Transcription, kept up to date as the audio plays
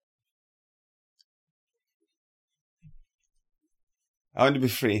I want to be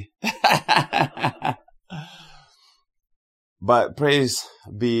free. But praise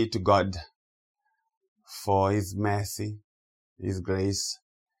be to God for His mercy, His grace,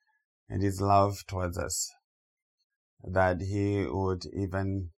 and His love towards us, that He would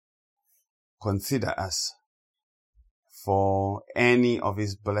even consider us for any of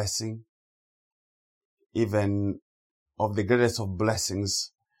His blessing, even of the greatest of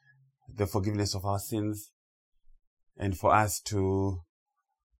blessings, the forgiveness of our sins, and for us to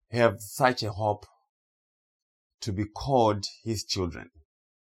have such a hope to be called His children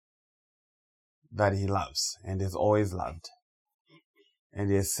that He loves and has always loved, and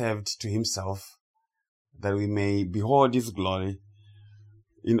He has saved to Himself, that we may behold His glory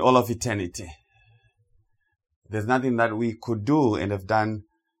in all of eternity. There's nothing that we could do and have done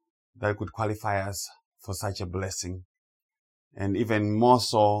that could qualify us for such a blessing. And even more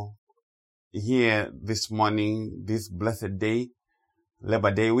so here this morning, this blessed day,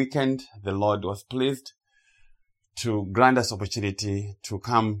 Labor Day weekend, the Lord was pleased to grant us opportunity to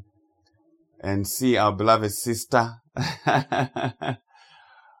come and see our beloved sister,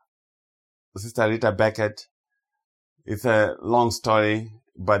 Sister Rita Beckett. It's a long story,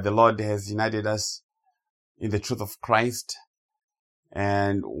 but the Lord has united us in the truth of Christ.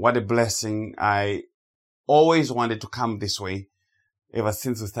 And what a blessing. I always wanted to come this way ever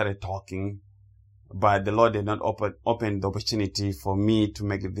since we started talking, but the Lord did not open the opportunity for me to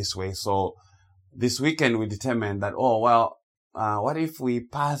make it this way. So this weekend we determined that, what if we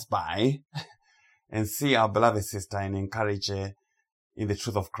pass by and see our beloved sister and encourage her in the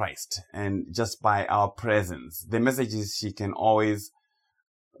truth of Christ, and just by our presence. The messages, she can always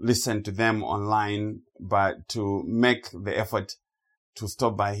listen to them online, but to make the effort to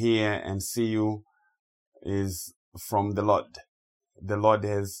stop by here and see you is from the Lord. The Lord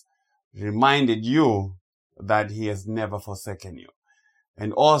has reminded you that He has never forsaken you.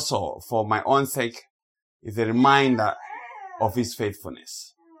 And also, for my own sake, is a reminder of His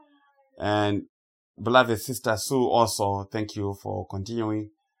faithfulness. And beloved Sister Sue, also, thank you for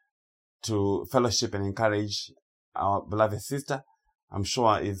continuing to fellowship and encourage our beloved sister. I'm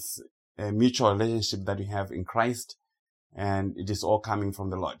sure it's a mutual relationship that we have in Christ, and it is all coming from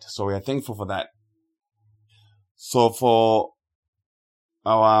the Lord. So we are thankful for that. So for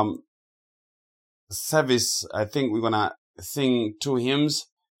our service, I think we're going to sing 2 hymns,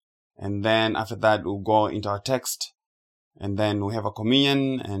 and then after that we'll go into our text, and then we'll have a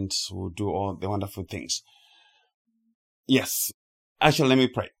communion, and we'll do all the wonderful things. Yes. Actually, let me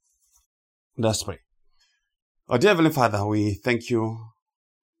pray. Let's pray. Our dear Heavenly Father, we thank you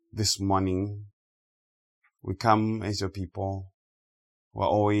this morning. We come as your people who are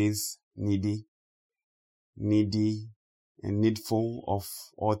always needy and needful of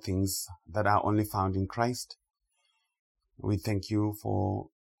all things that are only found in Christ. We thank you for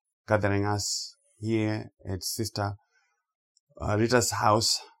gathering us here at Sister Rita's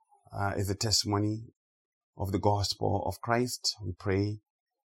house as a testimony of the gospel of Christ. We pray,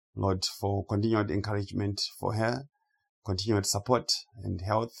 Lord, for continued encouragement for her, continued support and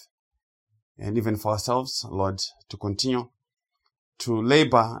health, and even for ourselves, Lord, to continue to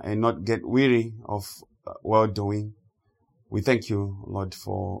labor and not get weary of well-doing. We thank you, Lord,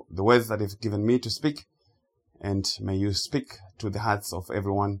 for the words that you've given me to speak, and may you speak to the hearts of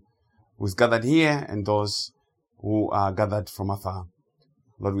everyone who is gathered here and those who are gathered from afar.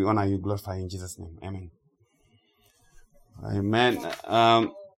 Lord, we honor you, glorify you in Jesus' name. Amen.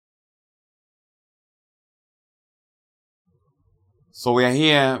 Amen. So we are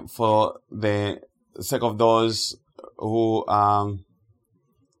here for the sake of those who are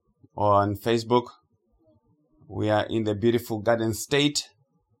on Facebook. We are in the beautiful Garden State,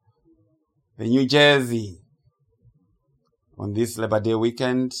 the New Jersey, on this Labor Day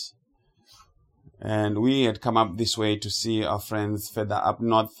weekend. And we had come up this way to see our friends further up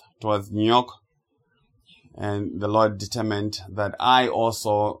north towards New York. And the Lord determined that I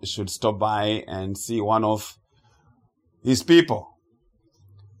also should stop by and see one of His people.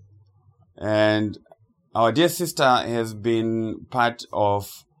 And our dear sister has been part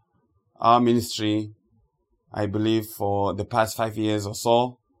of our ministry, I believe, for the past 5 years or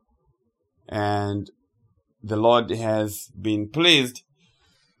so. And the Lord has been pleased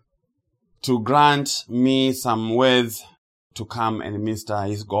to grant me some words to come and minister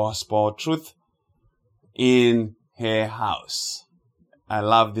His gospel truth in her house. I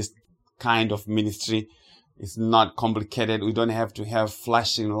love this kind of ministry. It's not complicated. We don't have to have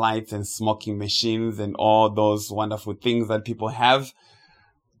flashing lights and smoking machines and all those wonderful things that people have.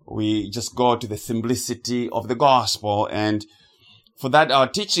 We just go to the simplicity of the gospel. And for that, our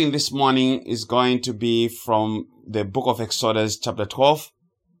teaching this morning is going to be from the book of Exodus chapter 12.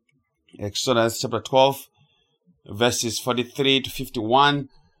 Exodus chapter 12, verses 43 to 51.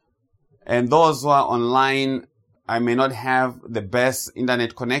 And those who are online, I may not have the best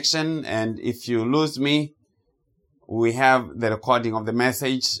internet connection. And if you lose me, we have the recording of the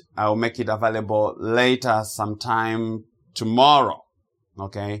message. I will make it available later sometime tomorrow.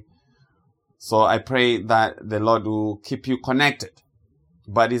 Okay. So I pray that the Lord will keep you connected.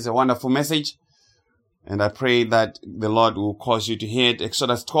 But it's a wonderful message. And I pray that the Lord will cause you to hear it.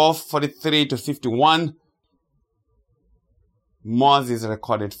 Exodus 12, 43 to 51. Moses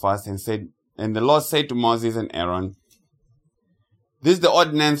recorded first and said, and the Lord said to Moses and Aaron, "This is the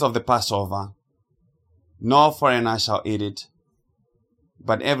ordinance of the Passover. No foreigner shall eat it,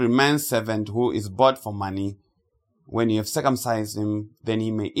 but every man's servant who is bought for money, when you have circumcised him, then he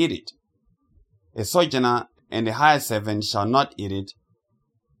may eat it. A sojourner and a hired servant shall not eat it.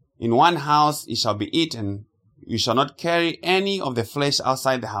 In one house it shall be eaten. You shall not carry any of the flesh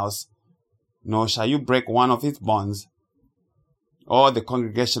outside the house, nor shall you break one of its bones. All the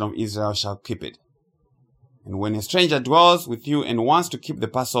congregation of Israel shall keep it. And when a stranger dwells with you and wants to keep the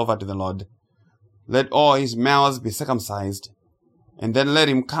Passover to the Lord, let all his males be circumcised, and then let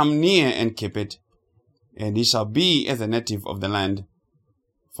him come near and keep it, and he shall be as a native of the land.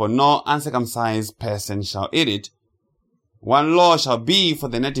 For no uncircumcised person shall eat it. One law shall be for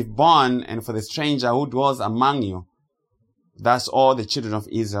the native born and for the stranger who dwells among you." Thus all the children of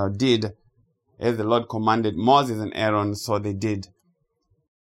Israel did, as the Lord commanded Moses and Aaron, so they did.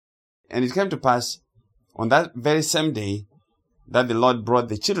 And it came to pass on that very same day that the Lord brought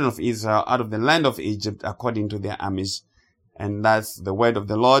the children of Israel out of the land of Egypt according to their armies. And that's the word of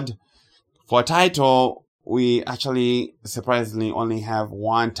the Lord. For a title, we actually surprisingly only have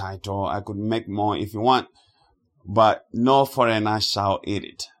one title. I could make more if you want. But no foreigner shall eat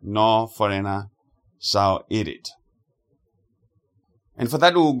it. No foreigner shall eat it. And for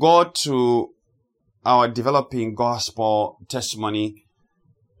that, we'll go to our developing gospel testimony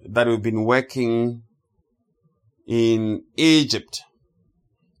that we've been working in Egypt,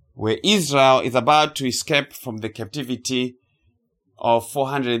 where Israel is about to escape from the captivity of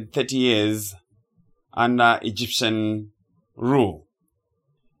 430 years under Egyptian rule.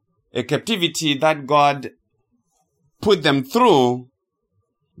 A captivity that God put them through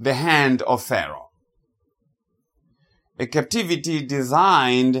the hand of Pharaoh. A captivity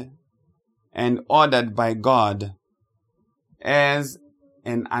designed and ordered by God as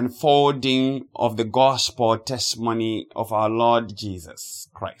an unfolding of the gospel testimony of our Lord Jesus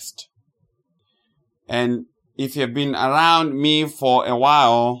Christ. And if you've been around me for a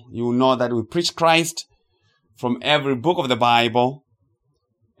while, you know that we preach Christ from every book of the Bible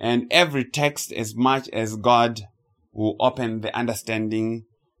and every text as much as God will open the understanding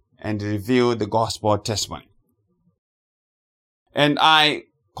and reveal the gospel testimony. And I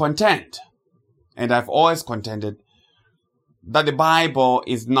contend, and I've always contended, that the Bible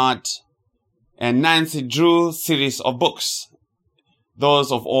is not a Nancy Drew series of books.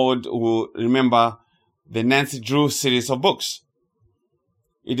 Those of old will remember the Nancy Drew series of books.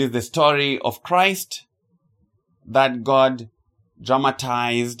 It is the story of Christ that God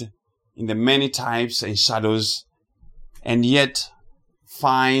dramatized in the many types and shadows, and yet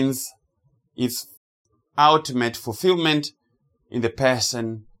finds its ultimate fulfillment in the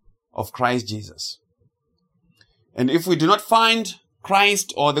person of Christ Jesus. And if we do not find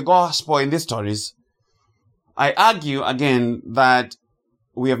Christ or the gospel in these stories, I argue again that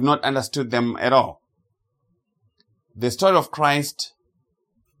we have not understood them at all. The story of Christ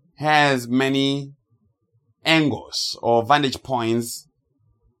has many angles or vantage points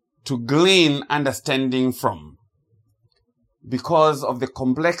to glean understanding from, because of the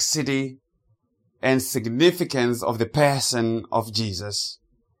complexity and significance of the person of Jesus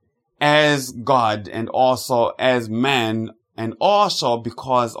as God and also as man, and also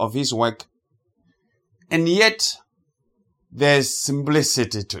because of his work. And yet there's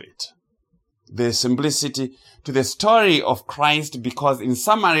simplicity to it. There's simplicity to the story of Christ, because in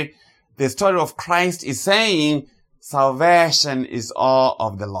summary, the story of Christ is saying salvation is all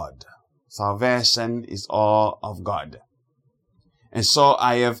of the Lord. Salvation is all of God. And so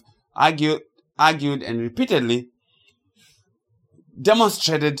I have argued and repeatedly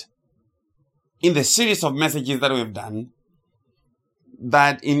demonstrated in the series of messages that we've done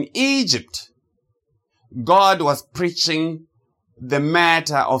that in Egypt, God was preaching the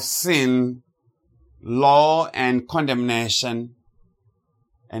matter of sin, law, and condemnation,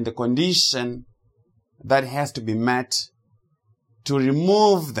 and the condition that has to be met to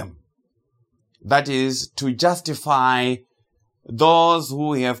remove them. That is, to justify those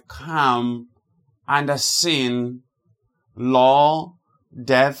who have come under sin, law,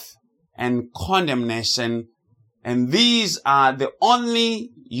 death, and condemnation. And these are the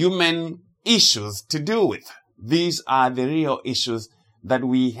only human issues to do with. These are the real issues that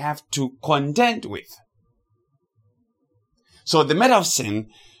we have to contend with. So the matter of sin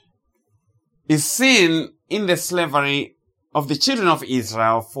is sin in the slavery of the children of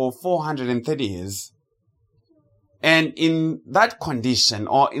Israel for 430 years. And in that condition,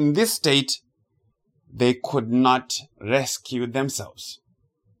 or in this state, they could not rescue themselves.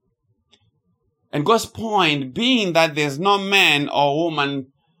 And God's point being that there's no man or woman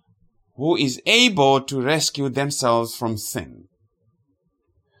who is able to rescue themselves from sin.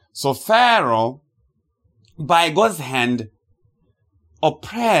 So Pharaoh, by God's hand,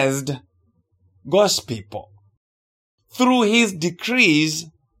 oppressed God's people through his decrees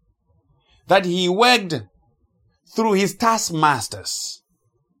that he worked through his taskmasters,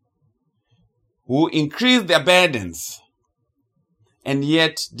 who increased their burdens and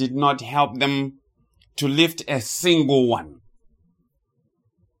yet did not help them to lift a single one.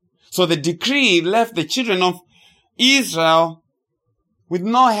 So the decree left the children of Israel with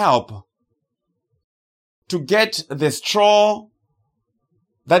no help to get the straw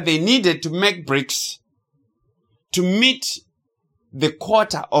that they needed to make bricks to meet the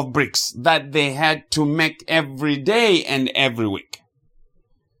quota of bricks that they had to make every day and every week.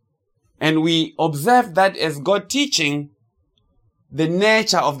 And we observe that as God teaching the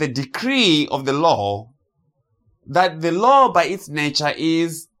nature of the decree of the law, that the law by its nature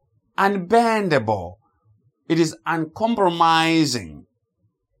is unbendable. It is uncompromising,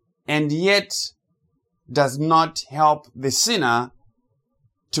 and yet does not help the sinner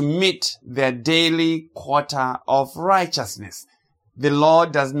to meet their daily quota of righteousness. The law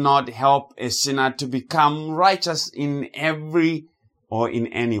does not help a sinner to become righteous in every or in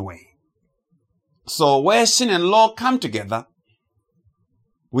any way. So where sin and law come together,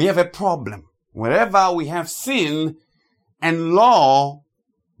 we have a problem. Wherever we have sin and law,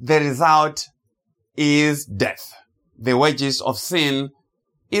 the result is death. The wages of sin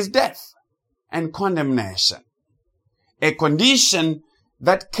is death and condemnation. A condition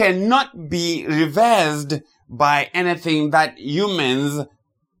that cannot be reversed by anything that humans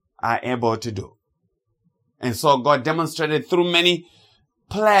are able to do. And so God demonstrated through many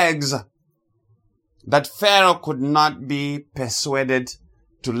plagues that Pharaoh could not be persuaded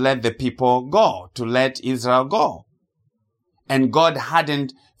to let the people go, to let Israel go. And God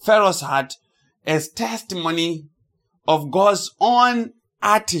hardened Pharaoh's heart as testimony of God's own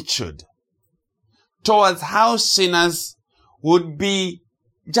attitude towards how sinners would be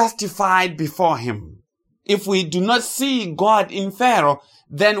justified before him. If we do not see God in Pharaoh,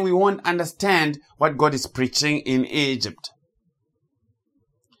 then we won't understand what God is preaching in Egypt.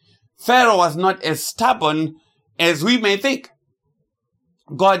 Pharaoh was not as stubborn as we may think.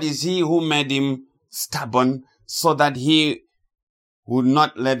 God is he who made him stubborn so that he would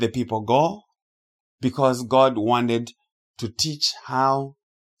not let the people go, because God wanted to teach how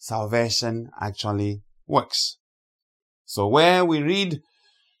salvation actually works. So where we read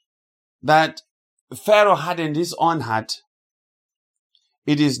that Pharaoh hardened his own heart,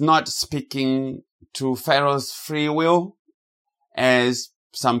 it is not speaking to Pharaoh's free will, as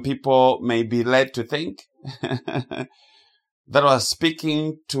some people may be led to think. That was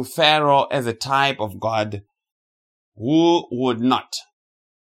speaking to Pharaoh as a type of God who would not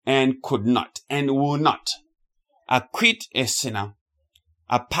and could not and will not acquit a sinner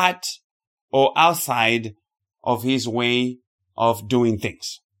apart or outside of his way of doing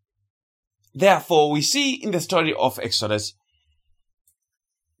things. Therefore, we see in the story of Exodus,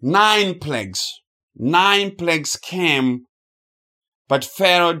 9 plagues. 9 plagues came, but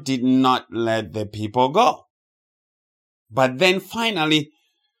Pharaoh did not let the people go. But then finally,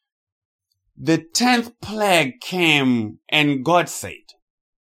 the 10th plague came, and God said,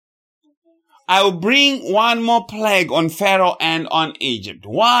 I will bring one more plague on Pharaoh and on Egypt.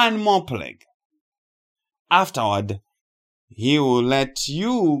 One more plague. Afterward, he will let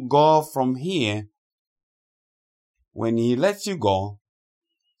you go from here. When he lets you go,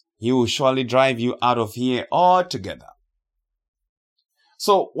 he will surely drive you out of here altogether.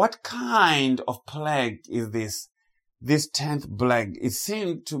 So what kind of plague is this? This 10th plague, it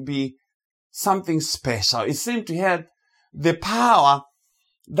seemed to be something special. It seemed to have the power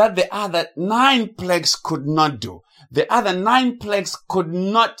that the other 9 plagues could not do. The other 9 plagues could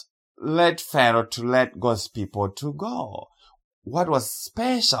not let Pharaoh to let God's people to go. What was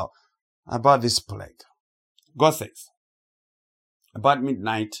special about this plague? God says, about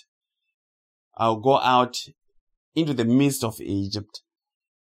midnight, I'll go out into the midst of Egypt,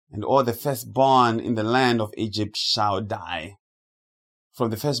 and all the firstborn in the land of Egypt shall die, from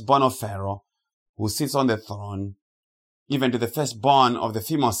the firstborn of Pharaoh, who sits on the throne, even to the firstborn of the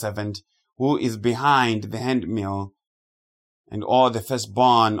female servant, who is behind the handmill, and all the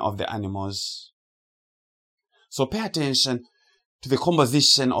firstborn of the animals. So pay attention to the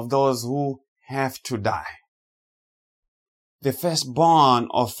composition of those who have to die. The firstborn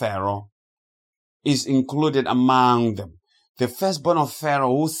of Pharaoh is included among them. The firstborn of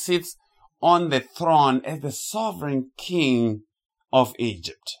Pharaoh who sits on the throne as the sovereign king of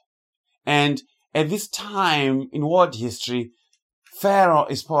Egypt. And at this time in world history, Pharaoh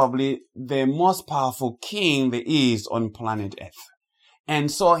is probably the most powerful king there is on planet Earth.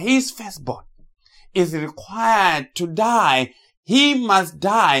 And so his firstborn is required to die. He must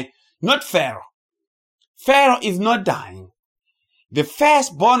die, not Pharaoh. Pharaoh is not dying. The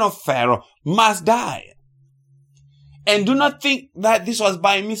firstborn of Pharaoh must die. And do not think that this was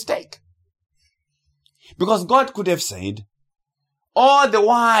by mistake. Because God could have said, all the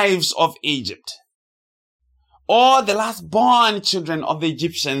wives of Egypt, all the last-born children of the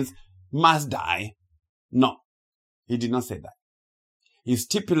Egyptians must die. No, he did not say that. He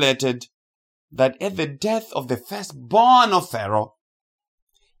stipulated that at the death of the firstborn of Pharaoh,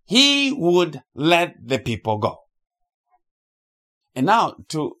 he would let the people go. And now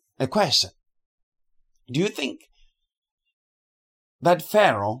to a question. Do you think that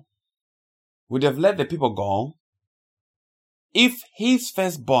Pharaoh would have let the people go if his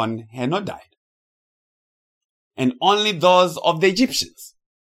firstborn had not died, and only those of the Egyptians?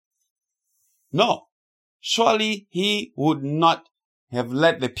 No, surely he would not have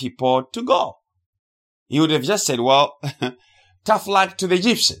let the people to go. He would have just said, well, tough luck to the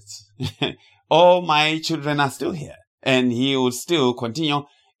Egyptians. All my children are still here. And he would still continue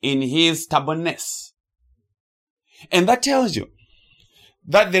in his stubbornness. And that tells you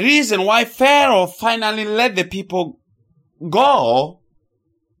that the reason why Pharaoh finally let the people go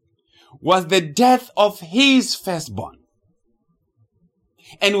was the death of his firstborn.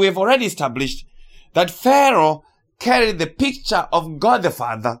 And we have already established that Pharaoh carried the picture of God the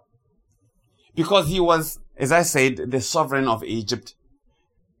Father because he was, as I said, the sovereign of Egypt.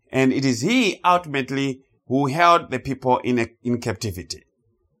 And it is he ultimately who held the people in captivity.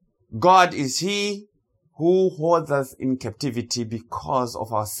 God is he who holds us in captivity because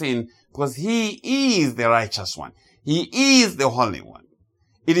of our sin, because he is the righteous one. He is the Holy One.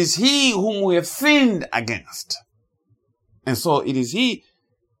 It is he whom we have sinned against. And so it is he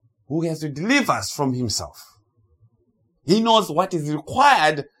who has to deliver us from himself. He knows what is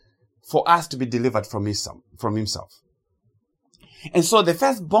required for us to be delivered from himself. And so the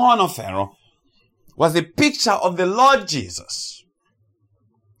firstborn of Pharaoh was a picture of the Lord Jesus.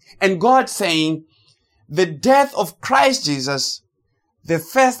 And God saying, the death of Christ Jesus, the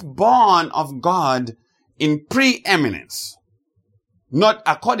firstborn of God in preeminence, not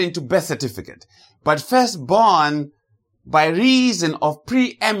according to birth certificate, but firstborn by reason of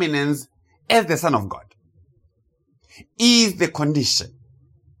preeminence as the Son of God, is the condition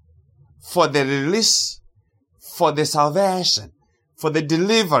for the release, for the salvation, for the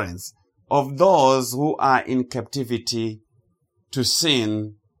deliverance of those who are in captivity to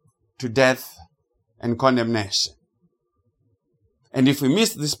sin, to death, and condemnation. And if we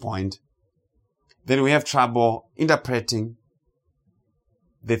miss this point, then we have trouble interpreting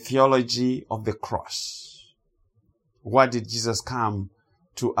the theology of the cross. What did Jesus come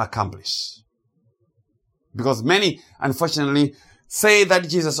to accomplish? Because many, unfortunately, say that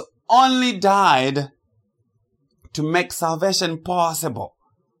Jesus only died to make salvation possible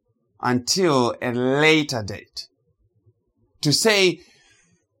until a later date. To say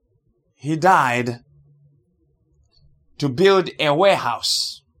he died to build a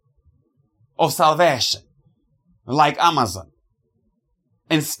warehouse of salvation like Amazon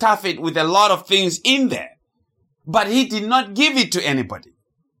and stuff it with a lot of things in there. But he did not give it to anybody.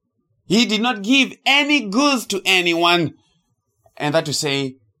 He did not give any goods to anyone. And that to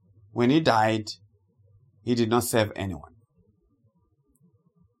say, when he died, he did not save anyone.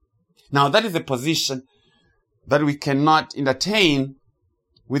 Now that is a position that we cannot entertain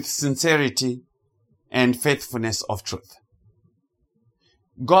with sincerity and faithfulness of truth.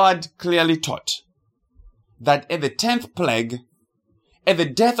 God clearly taught that at the 10th plague, at the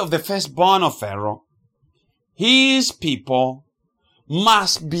death of the firstborn of Pharaoh, his people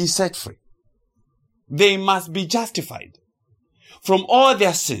must be set free. They must be justified from all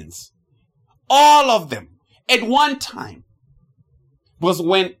their sins, all of them at one time. Because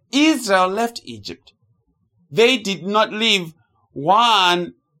when Israel left Egypt, they did not live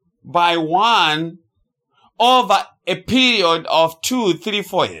one by one over a period of 2, 3,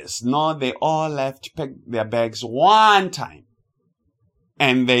 4 years. No, they all left, packed their bags one time,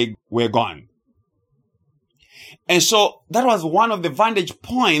 and they were gone. And so that was one of the vantage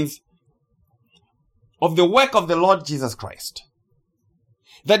points of the work of the Lord Jesus Christ.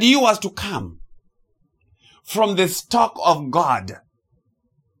 That he was to come from the stock of God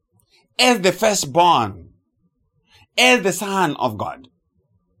as the firstborn, as the Son of God.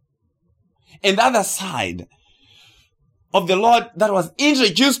 And the other side of the Lord that was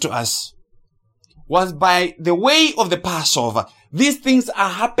introduced to us was by the way of the Passover. These things are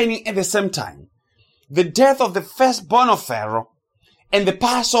happening at the same time. The death of the firstborn of Pharaoh and the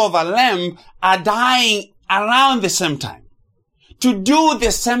Passover Lamb are dying around the same time, to do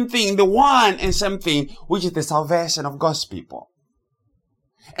the same thing, the one and same thing, which is the salvation of God's people.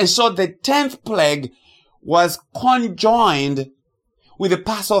 And so the 10th plague was conjoined with the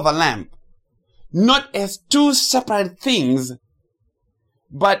Passover Lamb, not as two separate things,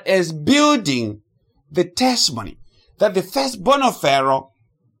 but as building the testimony that the firstborn of Pharaoh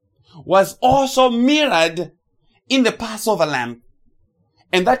was also mirrored in the Passover Lamb.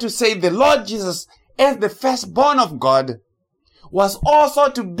 And that to say the Lord Jesus, as the firstborn of God, was also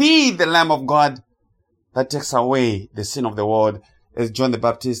to be the Lamb of God that takes away the sin of the world, as John the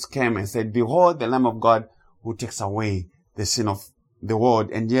Baptist came and said, "Behold the Lamb of God who takes away the sin of the world."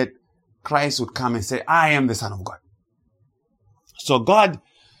 And yet Christ would come and say, "I am the Son of God." So God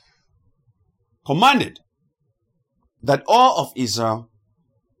commanded that all of Israel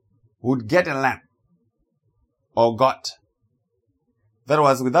would get a lamb or goat that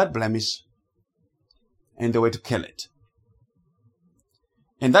was without blemish, and they were to kill it.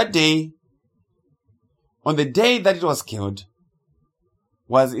 And that day, on the day that it was killed,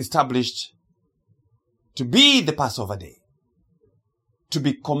 was established to be the Passover day, to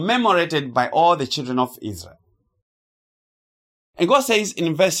be commemorated by all the children of Israel. And God says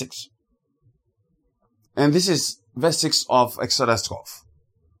in verse 6, and this is verse 6 of Exodus 12,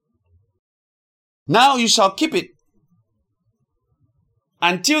 "Now you shall keep it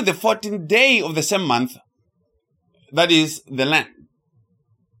until the 14th day of the same month, that is the Lamb.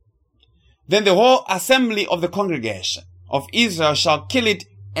 Then the whole assembly of the congregation of Israel shall kill it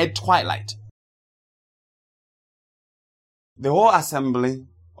at twilight." The whole assembly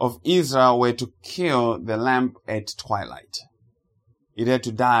of Israel were to kill the lamb at twilight. It had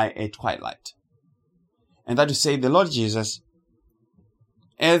to die at twilight. And that to say the Lord Jesus,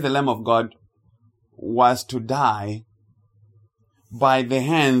 as the Lamb of God, was to die by the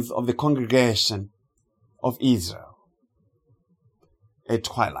hands of the congregation of Israel at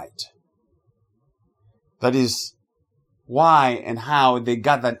twilight. That is why and how they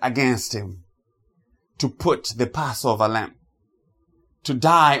gathered against him to put the Passover lamb to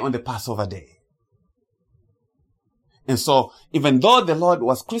die on the Passover day. And so, even though the Lord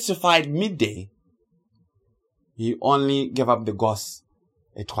was crucified midday, he only gave up the ghost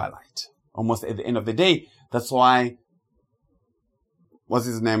at twilight, almost at the end of the day. That's why, what's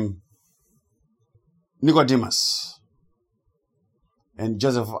his name? Nicodemus and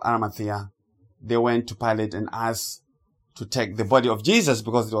Joseph of Arimathea, they went to Pilate and asked to take the body of Jesus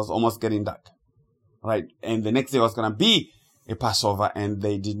because it was almost getting dark, right? And the next day was going to be a Passover, and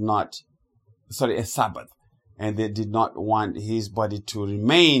they did not, a Sabbath, and they did not want his body to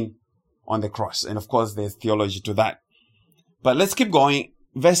remain on the cross. And of course, there's theology to that. But let's keep going.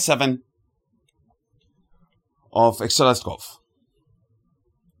 Verse 7 of Exodus 12.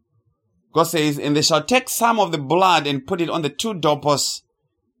 God says, "And they shall take some of the blood and put it on the 2 doorposts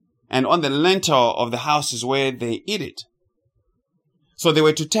and on the lintel of the houses where they eat it." So they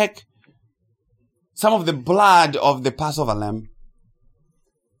were to take some of the blood of the Passover lamb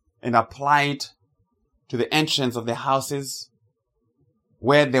and apply it to the entrance of the houses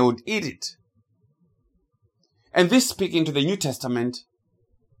where they would eat it. And this speaking to the New Testament,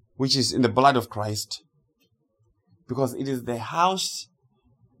 which is in the blood of Christ, because it is the house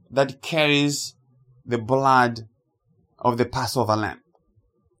that carries the blood of the Passover lamb.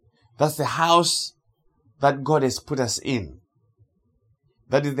 That's the house that God has put us in.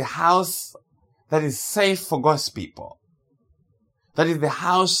 That is the house that is safe for God's people. That is the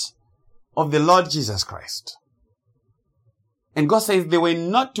house of the Lord Jesus Christ. And God says they were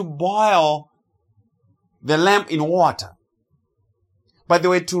not to boil the lamb in water, but they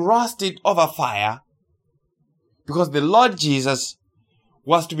were to roast it over fire, because the Lord Jesus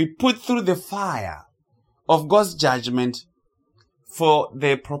was to be put through the fire of God's judgment for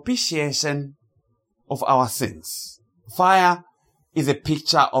the propitiation of our sins. Fire is a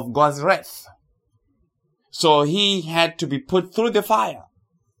picture of God's wrath. So he had to be put through the fire.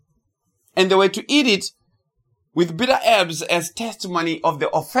 And they were to eat it with bitter herbs as testimony of the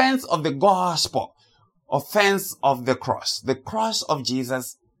offense of the gospel, offense of the cross. The cross of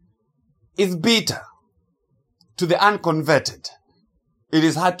Jesus is bitter to the unconverted. It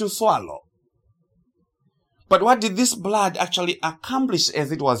is hard to swallow. But what did this blood actually accomplish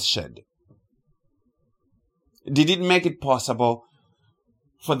as it was shed? Did it make it possible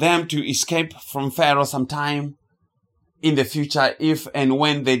for them to escape from Pharaoh sometime in the future if and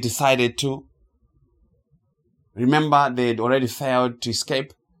when they decided to? Remember, they had already failed to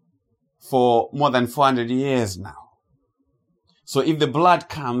escape for more than 400 years now. So if the blood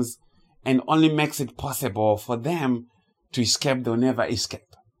comes and only makes it possible for them to escape, they'll never escape.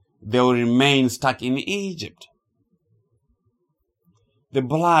 They will remain stuck in Egypt. The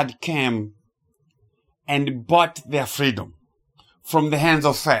blood came and bought their freedom from the hands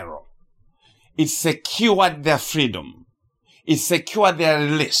of Pharaoh. It secured their freedom. It secured their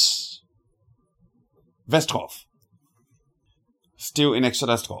release. Verse 12. Still in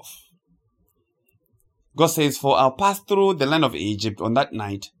Exodus 12. God says, "For I'll pass through the land of Egypt on that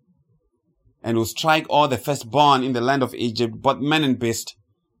night, and will strike all the firstborn in the land of Egypt, both men and beast.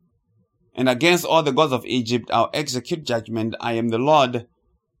 And against all the gods of Egypt I'll execute judgment. I am the Lord.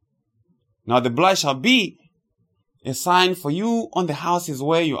 Now the blood shall be a sign for you on the houses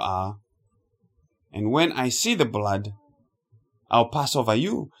where you are. And when I see the blood, I'll pass over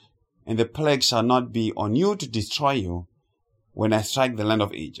you, and the plague shall not be on you to destroy you when I strike the land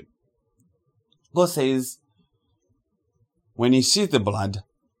of Egypt." God says, when he sees the blood,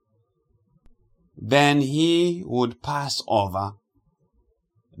 then he would pass over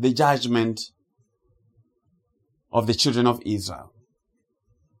the judgment of the children of Israel.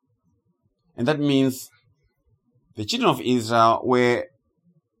 And that means the children of Israel were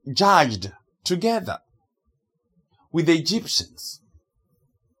judged together with the Egyptians.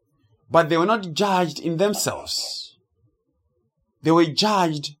 But they were not judged in themselves. They were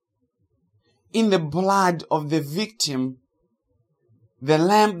judged in the blood of the victim, the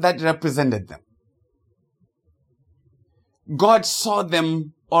lamb that represented them. God saw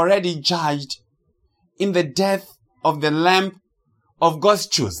them already judged in the death of the lamb of God's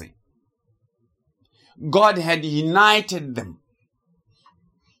choosing. God had united them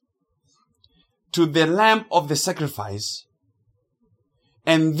to the lamb of the sacrifice,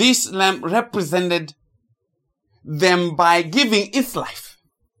 and this lamb represented them by giving its life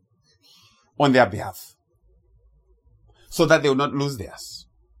on their behalf, so that they would not lose theirs.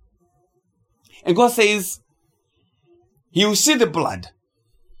 And God says, he will see the blood,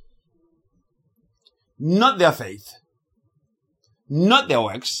 not their faith, not their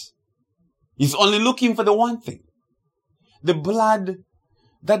works. He's only looking for the one thing, the blood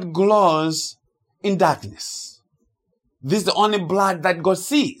that glows in darkness. This is the only blood that God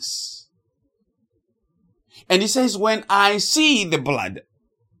sees. And he says, when I see the blood,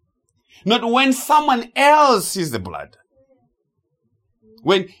 not when someone else sees the blood.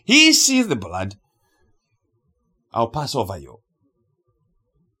 When he sees the blood, I'll pass over you.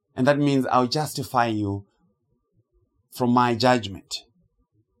 And that means I'll justify you from my judgment,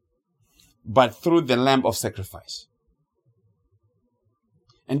 but through the lamb of sacrifice.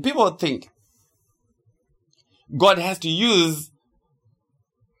 And people think God has to use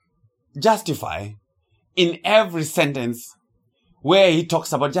justify in every sentence where he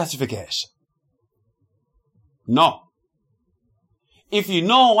talks about justification. No. If you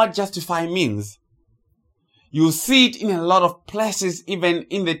know what justify means, you see it in a lot of places, even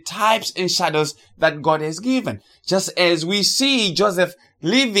in the types and shadows that God has given. Just as we see Joseph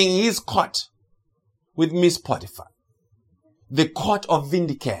leaving his court with Miss Potiphar, the court of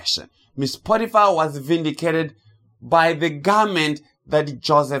vindication. Miss Potiphar was vindicated by the garment that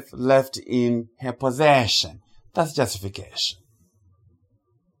Joseph left in her possession. That's justification.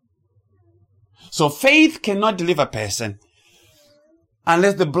 So faith cannot deliver a person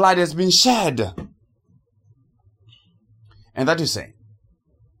unless the blood has been shed. And that is saying,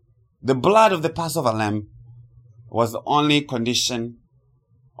 the blood of the Passover Lamb was the only condition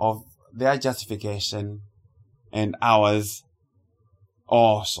of their justification and ours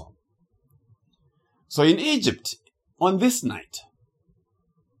also. So in Egypt, on this night,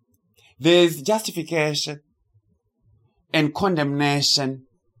 there is justification and condemnation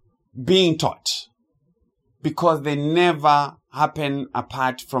being taught, because they never happen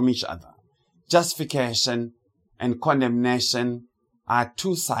apart from each other. Justification and condemnation are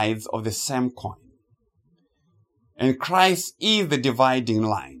two sides of the same coin. And Christ is the dividing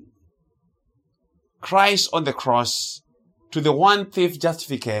line. Christ on the cross, to the one thief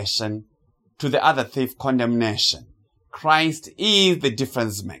justification, to the other thief condemnation. Christ is the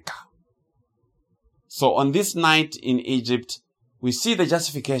difference maker. So on this night in Egypt, we see the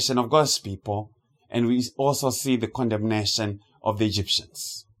justification of God's people, and we also see the condemnation of the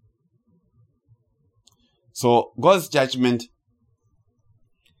Egyptians. So God's judgment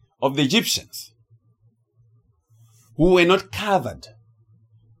of the Egyptians, who were not covered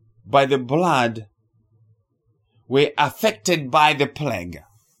by the blood, were affected by the plague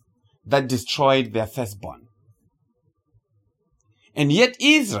that destroyed their firstborn. And yet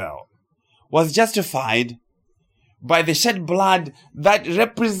Israel was justified by the shed blood that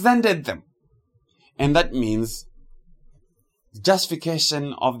represented them. And that means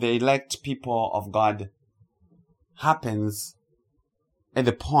justification of the elect people of God happens at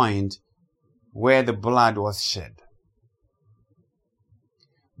the point where the blood was shed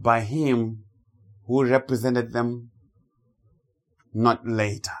by him who represented them, not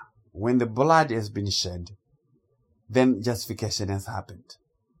later. When the blood has been shed, then justification has happened.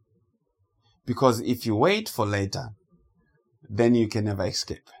 Because if you wait for later, then you can never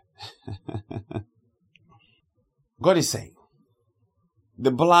escape. God is saying,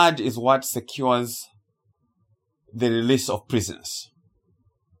 the blood is what secures the release of prisoners.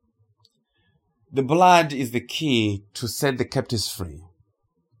 The blood is the key to set the captives free.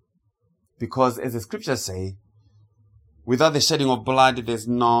 Because as the scriptures say, without the shedding of blood, there's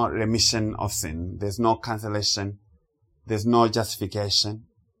no remission of sin. There's no cancellation. There's no justification.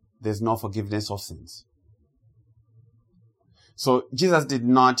 There's no forgiveness of sins. So Jesus did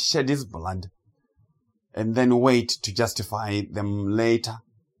not shed his blood and then wait to justify them later.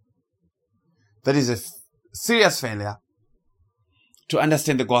 That is a serious failure to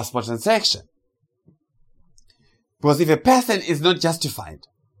understand the gospel transaction. Because if a person is not justified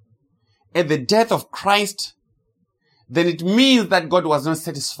at the death of Christ, then it means that God was not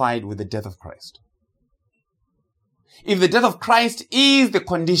satisfied with the death of Christ. If the death of Christ is the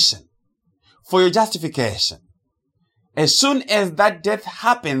condition for your justification, as soon as that death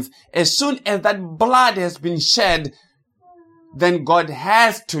happens, as soon as that blood has been shed, then God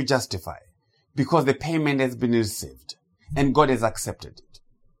has to justify, because the payment has been received and God has accepted it.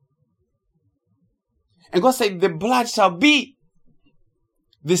 And God said, the blood shall be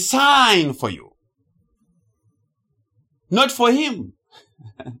the sign for you, not for him.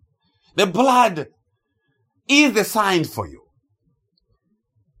 The blood is the sign for you.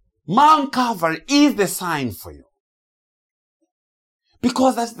 Mount Calvary is the sign for you.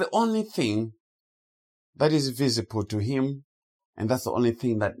 Because that's the only thing that is visible to him, and that's the only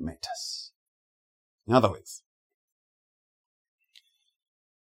thing that matters. In other words,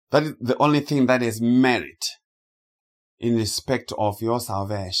 that is the only thing that has merit in respect of your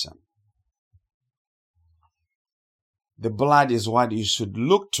salvation. The blood is what you should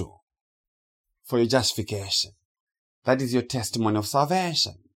look to for your justification. That is your testimony of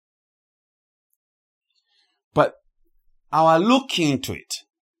salvation. But our looking to it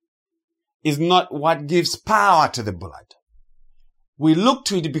is not what gives power to the blood. We look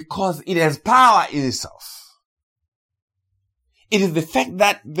to it because it has power in itself. It is the fact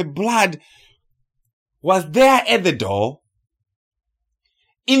that the blood was there at the door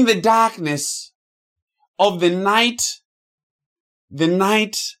in the darkness of the night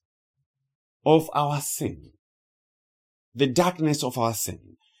of our sin, the darkness of our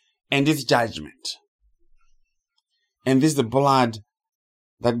sin and its judgment. And this is the blood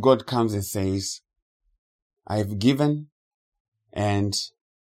that God comes and says, I have given and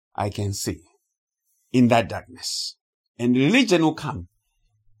I can see in that darkness. And religion will come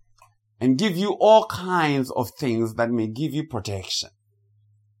and give you all kinds of things that may give you protection.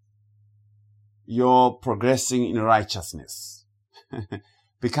 You're progressing in righteousness,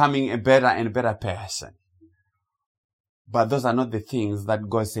 becoming a better and better person. But those are not the things that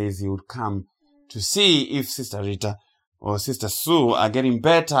God says he would come to see if Sister Rita or Sister Sue are getting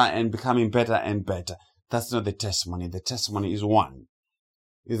better and becoming better and better. That's not the testimony. The testimony is one.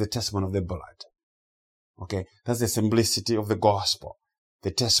 It's the testimony of the blood. Okay, that's the simplicity of the gospel,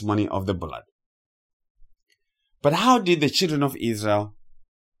 the testimony of the blood. But how did the children of Israel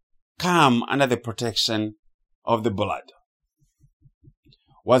come under the protection of the blood?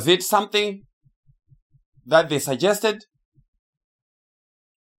 Was it something that they suggested?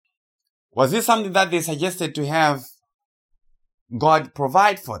 Was it something that they suggested to have God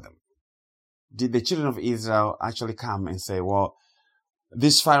provide for them? Did the children of Israel actually come and say, well,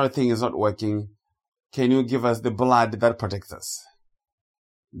 this Pharaoh thing is not working. Can you give us the blood that protects us?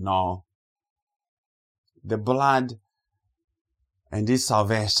 No. The blood and this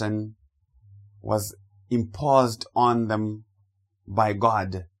salvation was imposed on them by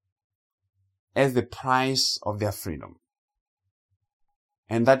God as the price of their freedom.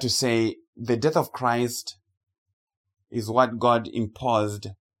 And that to say, the death of Christ is what God imposed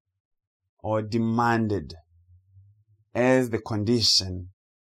or demanded as the condition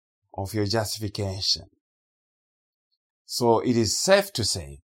of your justification. So it is safe to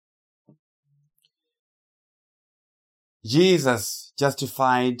say Jesus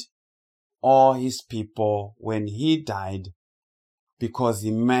justified all his people when he died because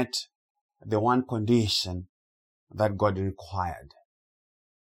he met the one condition that God required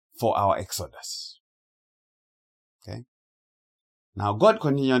for our exodus. Okay. Now God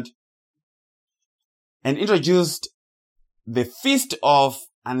continued and introduced the feast of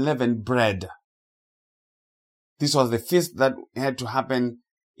unleavened bread. This was the feast that had to happen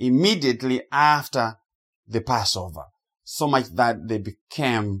immediately after the Passover, so much that they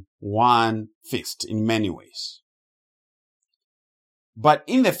became one feast in many ways. But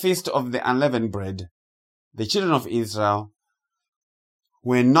in the feast of the unleavened bread, the children of Israel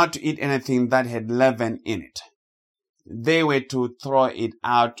were not to eat anything that had leaven in it. They were to throw it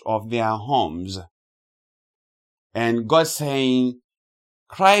out of their homes. And God saying,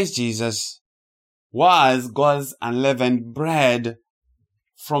 Christ Jesus was God's unleavened bread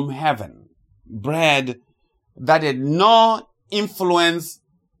from heaven. Bread that had no influence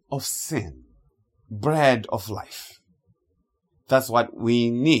of sin. Bread of life. That's what we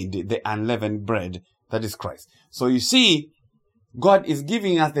need, the unleavened bread that is Christ. So you see, God is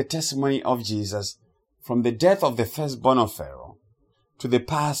giving us the testimony of Jesus from the death of the firstborn of Pharaoh to the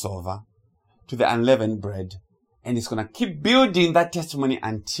Passover to the unleavened bread. And he's going to keep building that testimony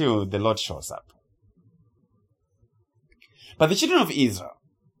until the Lord shows up. But the children of Israel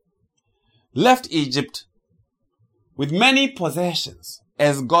left Egypt with many possessions,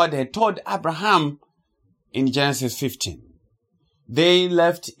 as God had told Abraham in Genesis 15. They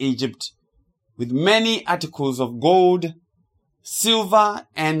left Egypt with many articles of gold, silver,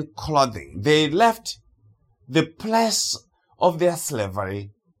 and clothing. They left the place of their slavery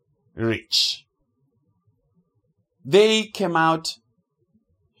rich. They came out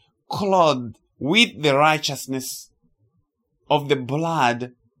clothed with the righteousness of the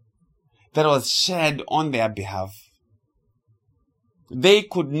blood that was shed on their behalf. They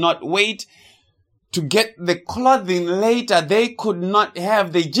could not wait to get the clothing later. They could not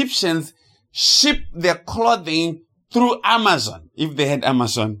have the Egyptians ship their clothing through Amazon, if they had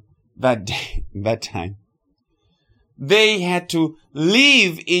Amazon that day, that time. They had to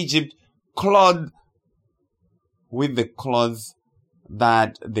leave Egypt clothed with the clothes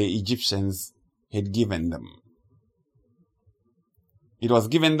that the Egyptians had given them. It was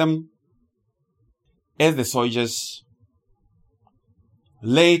given them as the soldiers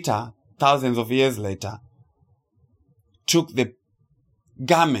later, thousands of years later, took the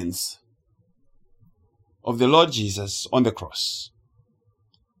garments of the Lord Jesus on the cross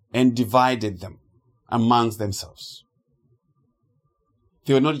and divided them amongst themselves.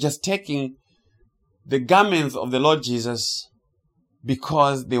 They were not just taking the garments of the Lord Jesus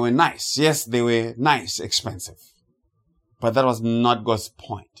because they were nice. Yes, they were nice, expensive. But that was not God's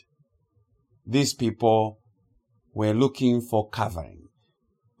point. These people were looking for covering.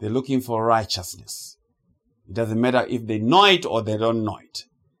 They're looking for righteousness. It doesn't matter if they know it or they don't know it.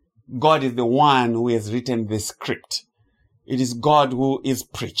 God is the one who has written the script. It is God who is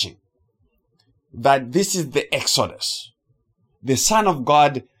preaching that this is the Exodus. The Son of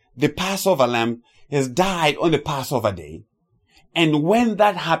God, the Passover Lamb, has died on the Passover day. And when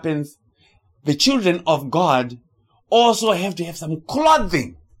that happens, the children of God also have to have some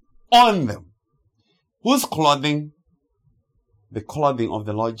clothing on them. Whose clothing? The clothing of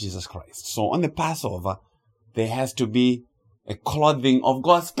the Lord Jesus Christ. So on the Passover, there has to be a clothing of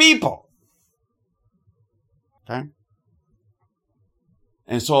God's people. Okay?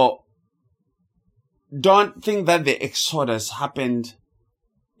 And so, don't think that the Exodus happened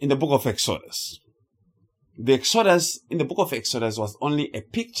in the book of Exodus. The Exodus in the book of Exodus was only a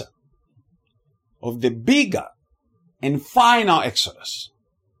picture of the bigger and final Exodus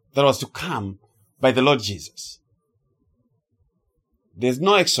that was to come by the Lord Jesus. There's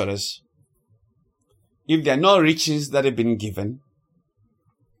no Exodus if there are no riches that have been given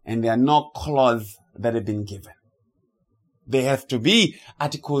and there are no clothes that have been given. There have to be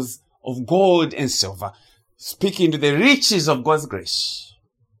articles of gold and silver speaking to the riches of God's grace.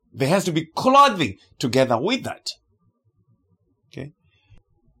 There has to be clothing together with that. Okay?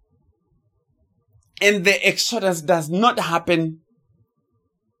 And the Exodus does not happen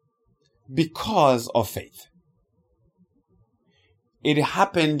because of faith. It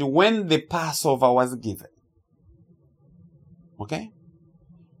happened when the Passover was given. Okay?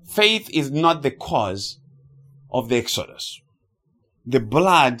 Faith is not the cause of the Exodus. The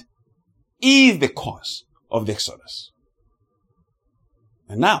blood is the cause of the Exodus.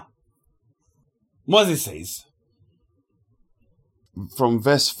 And now, Moses says, from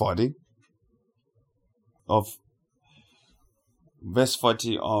verse 40 of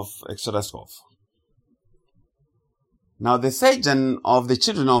Exodus 12. Now the sojourn of the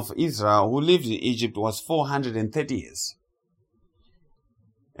children of Israel who lived in Egypt was 430 years.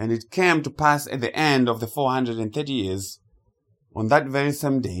 And it came to pass at the end of the 430 years, on that very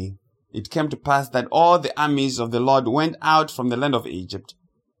same day, it came to pass that all the armies of the Lord went out from the land of Egypt.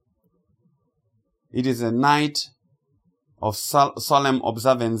 It is a night of solemn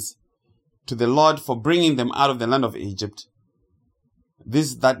observance to the Lord for bringing them out of the land of Egypt.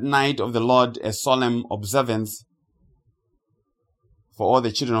 This that night of the Lord, a solemn observance for all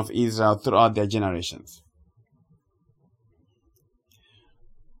the children of Israel throughout their generations.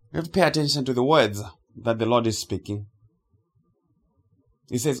 You have to pay attention to the words that the Lord is speaking.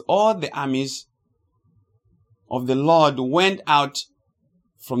 He says, all the armies of the Lord went out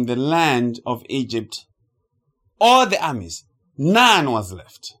from the land of Egypt. All the armies, none was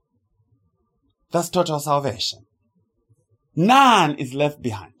left. That's total salvation. None is left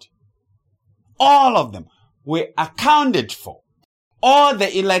behind. All of them were accounted for. All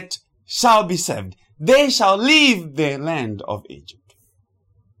the elect shall be saved. They shall leave the land of Egypt.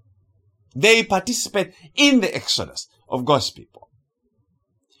 They participate in the exodus of God's people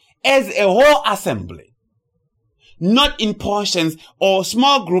as a whole assembly, not in portions or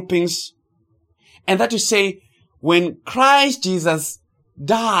small groupings. And that to say, when Christ Jesus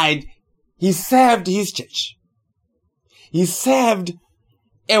died, he saved his church. He saved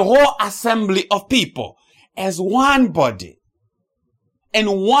a whole assembly of people as one body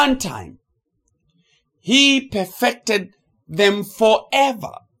and one time. He perfected them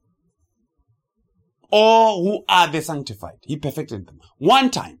forever. All who are the sanctified, he perfected them one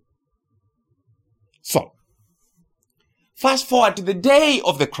time. So, fast forward to the day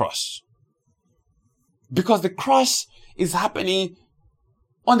of the cross. Because the cross is happening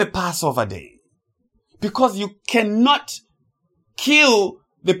on the Passover day. Because you cannot kill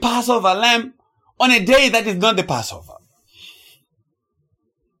the Passover lamb on a day that is not the Passover.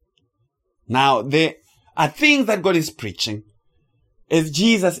 Now, there are things that God is preaching as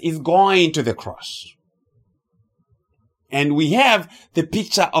Jesus is going to the cross. And we have the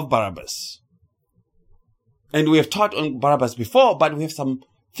picture of Barabbas. And we have taught on Barabbas before, but we have some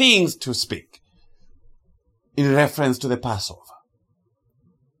things to speak in reference to the Passover.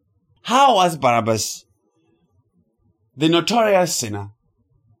 How was Barabbas, the notorious sinner,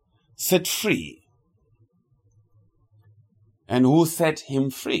 set free? And who set him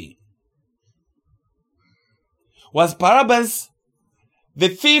free? Was Barabbas, the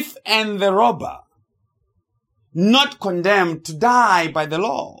thief and the robber, not condemned to die by the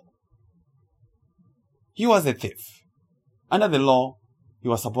law? He was a thief. Under the law, he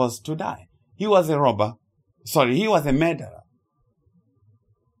was supposed to die. He was a robber. He was a murderer.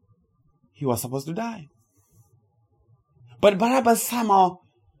 He was supposed to die. But Barabbas somehow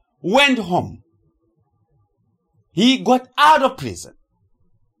went home. He got out of prison.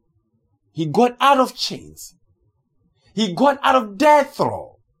 He got out of chains. He got out of death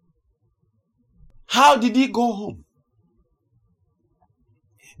row. How did he go home?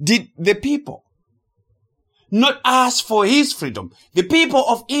 Did the people not ask for his freedom? The people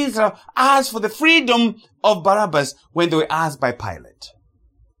of Israel asked for the freedom of Barabbas when they were asked by Pilate.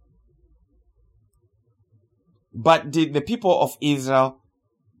 But did the people of Israel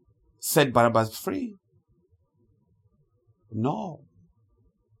set Barabbas free? No.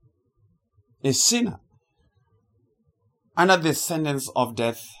 A sinner under the sentence of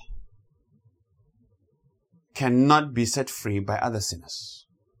death cannot be set free by other sinners.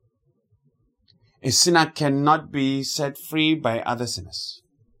 A sinner cannot be set free by other sinners.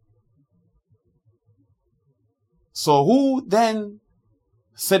 So who then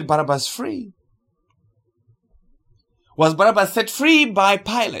set Barabbas free? Was Barabbas set free by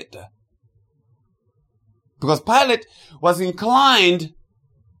Pilate? Because Pilate was inclined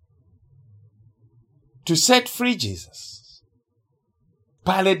to set free Jesus.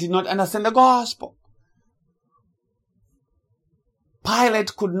 Pilate did not understand the gospel.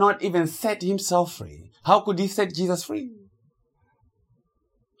 Pilate could not even set himself free. How could he set Jesus free?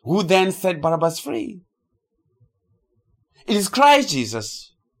 Who then set Barabbas free? It is Christ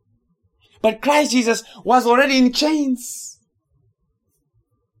Jesus. But Christ Jesus was already in chains.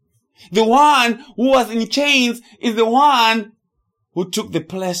 The one who was in chains is the one who took the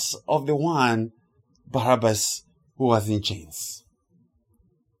place of the one, Barabbas, who was in chains.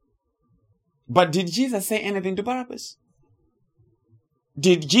 But did Jesus say anything to Barabbas?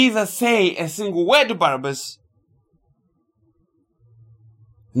 did Jesus say a single word to Barabbas?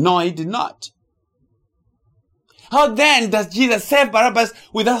 No, he did not. How then does Jesus save Barabbas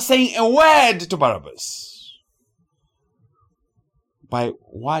without saying a word to Barabbas? By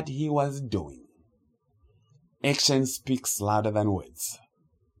what he was doing. Action speaks louder than words.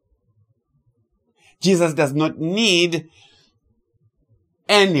 Jesus does not need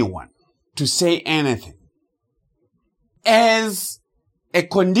anyone to say anything as a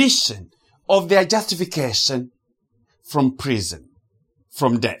condition of their justification from prison,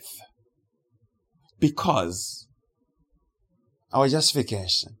 from death. Because our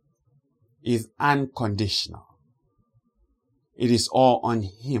justification is unconditional. It is all on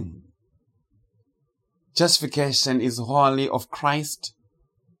him. Justification is wholly of Christ,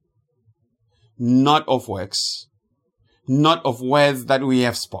 not of works, not of words that we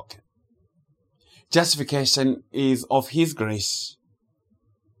have spoken. Justification is of his grace.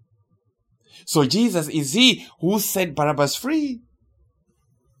 So Jesus is he who set Barabbas free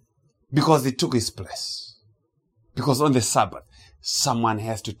because he took his place. Because on the Sabbath, someone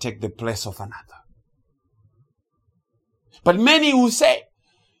has to take the place of another. But many will say,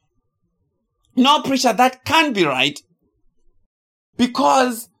 no, preacher, that can't be right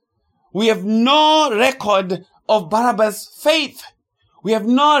because we have no record of Barabbas' faith. We have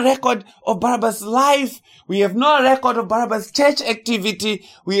no record of Barabbas' life. We have no record of Barabbas' church activity.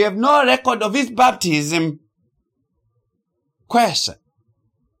 We have no record of his baptism. Question.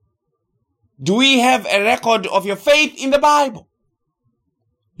 Do we have a record of your faith in the Bible?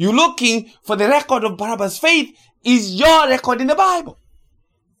 You're looking for the record of Barabbas' faith. Is your record in the Bible?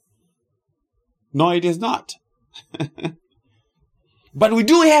 No, it is not. But we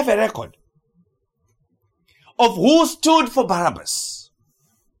do have a record of who stood for Barabbas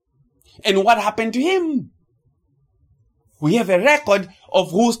and what happened to him. We have a record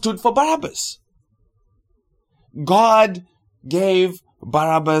of who stood for Barabbas. God gave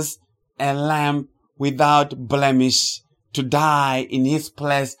Barabbas a lamb without blemish to die in his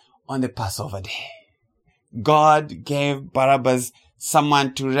place on the Passover day. God gave Barabbas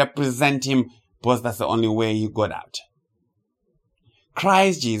someone to represent him because that's the only way he got out.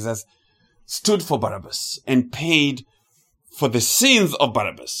 Christ Jesus stood for Barabbas and paid for the sins of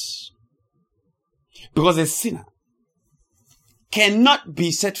Barabbas. Because a sinner cannot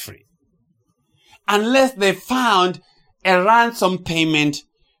be set free unless they found a ransom payment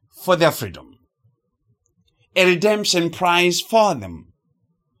for their freedom, a redemption price for them,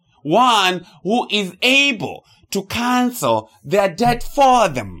 one who is able to cancel their debt for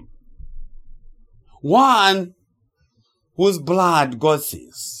them, one whose blood God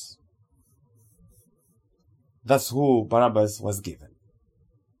sees. That's who Barabbas was given.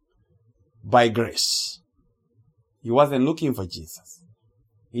 By grace. He wasn't looking for Jesus.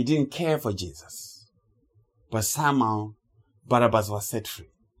 He didn't care for Jesus. But somehow, Barabbas was set free.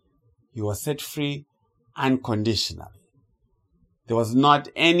 He was set free unconditionally. There was not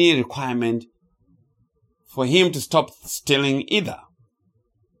any requirement for him to stop stealing either.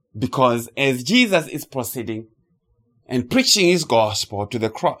 Because as Jesus is proceeding and preaching his gospel to the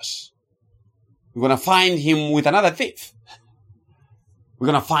cross, we're going to find him with another thief. We're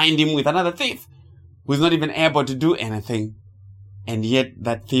going to find him with another thief who's not even able to do anything. And yet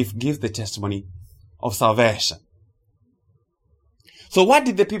that thief gives the testimony of salvation. So what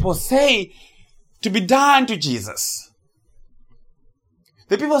did the people say to be done to Jesus?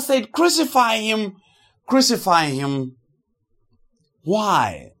 The people said, crucify him, crucify him.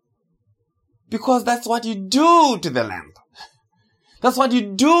 Why? Because that's what you do to the Lamb. That's what you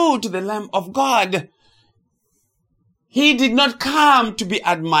do to the Lamb of God. He did not come to be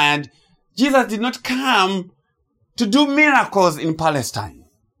admired. Jesus did not come to do miracles in Palestine.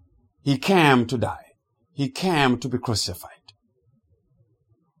 He came to die. He came to be crucified.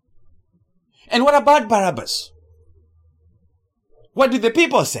 And what about Barabbas? What did the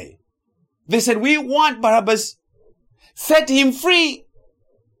people say? They said, we want Barabbas. Set him free.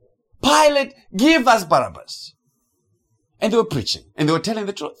 Pilate, give us Barabbas. And they were preaching and they were telling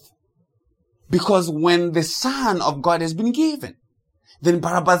the truth. Because when the Son of God has been given, then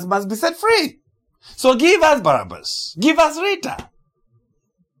Barabbas must be set free. So give us Barabbas. Give us Rita.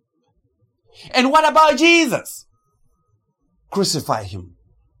 And what about Jesus? Crucify him.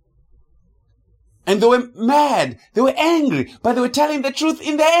 And they were mad. They were angry. But they were telling the truth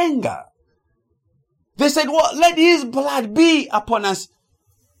in their anger. They said, well, let his blood be upon us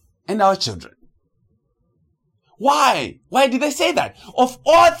and our children. Why? Why did they say that? Of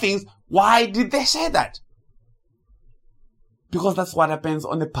all things, why did they say that? Because that's what happens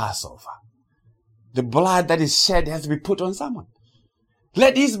on the Passover. The blood that is shed has to be put on someone.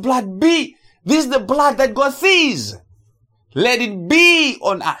 Let his blood be. This is the blood that God sees. Let it be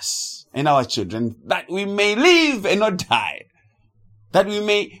on us and our children, that we may live and not die. That we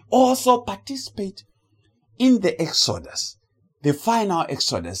may also participate in the Exodus, the final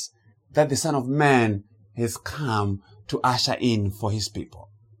Exodus that the Son of Man has come to usher in for his people.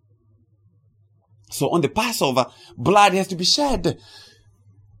 So on the Passover, blood has to be shed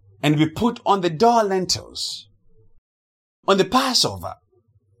and be put on the door lintels. On the Passover,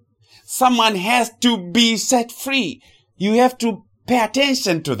 someone has to be set free. You have to pay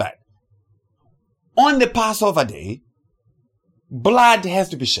attention to that. On the Passover day, blood has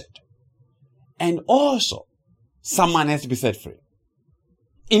to be shed. And also, someone has to be set free.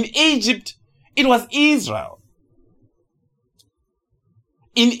 In Egypt, it was Israel.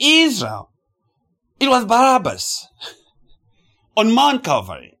 In Israel, it was Barabbas. On Mount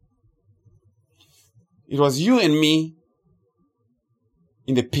Calvary, it was you and me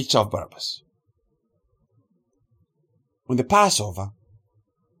in the picture of Barabbas. On the Passover,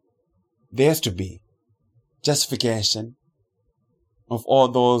 there has to be justification of all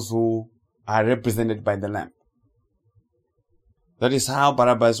those who are represented by the Lamb. That is how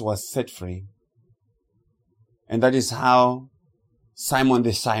Barabbas was set free. And that is how Simon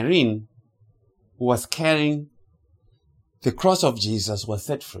the Cyrene, who was carrying the cross of Jesus, was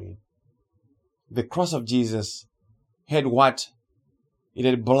set free. The cross of Jesus had what? It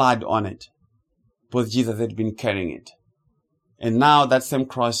had blood on it, because Jesus had been carrying it. And now that same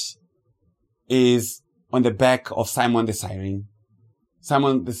cross is on the back of Simon the Cyrene.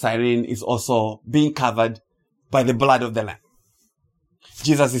 Simon the Cyrene is also being covered by the blood of the Lamb.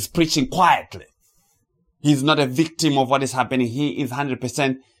 Jesus is preaching quietly. He's not a victim of what is happening. He is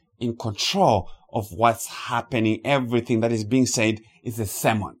 100% in control of what's happening. Everything that is being said is a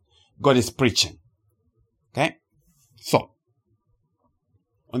sermon. God is preaching. Okay? So,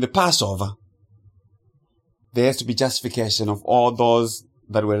 on the Passover, there has to be justification of all those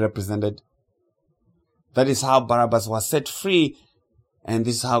that were represented. That is how Barabbas was set free. And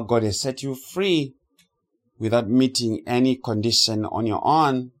this is how God has set you free without meeting any condition on your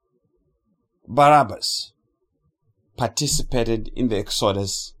own. Barabbas participated in the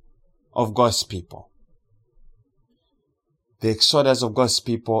exodus of God's people. The exodus of God's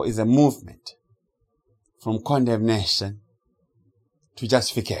people is a movement from condemnation to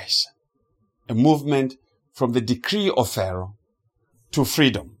justification. A movement from the decree of Pharaoh to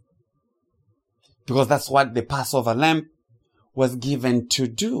freedom. Because that's what the Passover Lamb was given to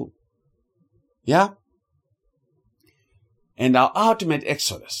do. Yeah? And our ultimate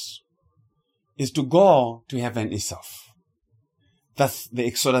exodus is to go to heaven itself. That's the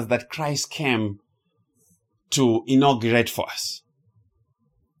exodus that Christ came to inaugurate for us.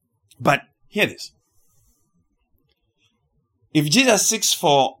 But hear this. If Jesus seeks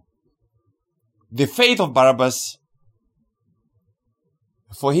for the faith of Barabbas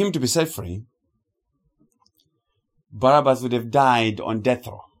for him to be set free, Barabbas would have died on death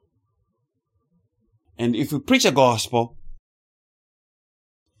row. And if we preach a gospel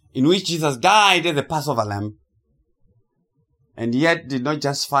in which Jesus died as the Passover Lamb and yet did not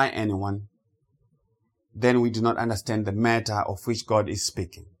justify anyone, then we do not understand the matter of which God is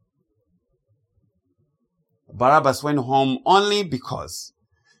speaking. Barabbas went home only because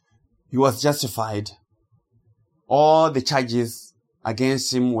he was justified. All the charges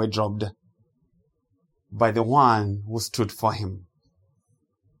against him were dropped by the one who stood for him.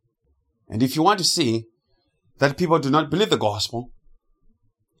 And if you want to see that people do not believe the gospel,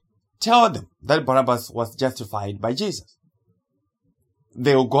 tell them that Barabbas was justified by Jesus.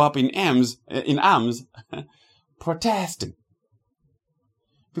 They will go up in arms protesting,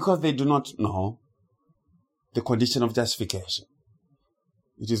 because they do not know the condition of justification.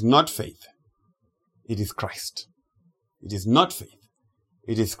 It is not faith. It is Christ. It is not faith.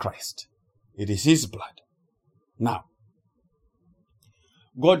 It is Christ. It is his blood. Now,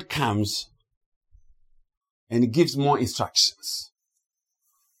 God comes and gives more instructions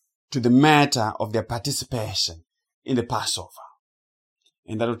to the matter of their participation in the Passover.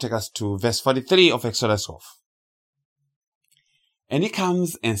 And that will take us to verse 43 of Exodus 12. And he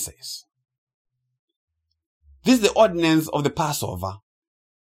comes and says, "This is the ordinance of the Passover.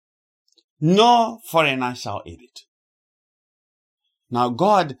 No foreigner shall eat it." Now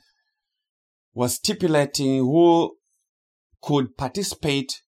God was stipulating who could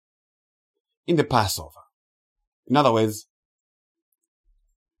participate in the Passover. In other words,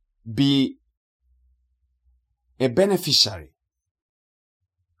 be a beneficiary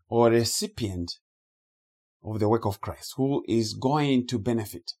or a recipient of the work of Christ, who is going to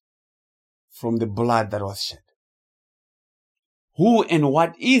benefit from the blood that was shed. who and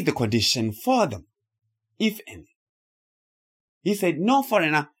what is the condition for them, if any. He said no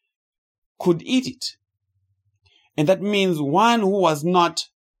foreigner could eat it. And that means one who was not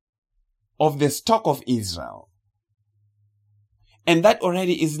of the stock of Israel. And that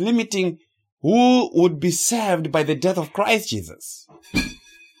already is limiting who would be saved by the death of Christ Jesus.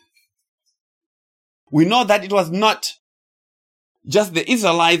 We know that it was not just the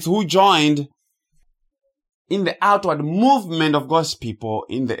Israelites who joined in the outward movement of God's people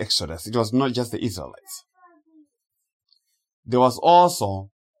in the Exodus. It was not just the Israelites. There was also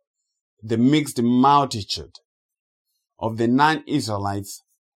the mixed multitude of the non-Israelites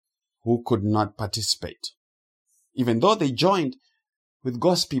who could not participate. Even though they joined with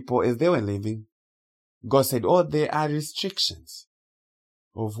God's people as they were living, God said, oh, there are restrictions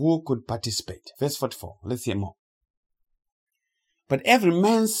of who could participate. Verse 44, let's hear more. But every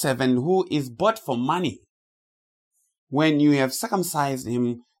man's servant who is bought for money, when you have circumcised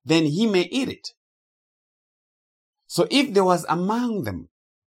him, then he may eat it. So if there was among them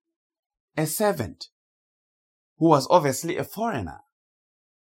a servant who was obviously a foreigner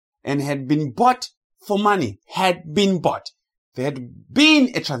and had been bought for money, there had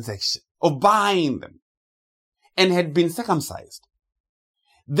been a transaction of buying them and had been circumcised,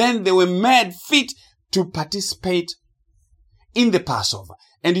 then they were made fit to participate in the Passover.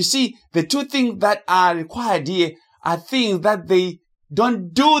 And you see, the two things that are required here are things that they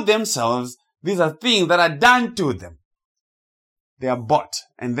don't do themselves. These are things that are done to them. They are bought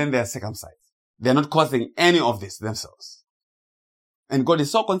and then they are circumcised. They are not causing any of this themselves. And God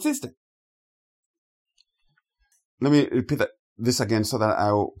is so consistent. Let me repeat this again so that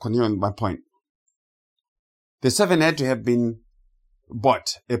I will continue on my point. The servant had to have been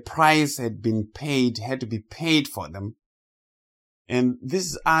bought. A price had been paid, had to be paid for them. And this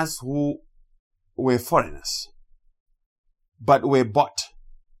is us who were foreigners, but were bought.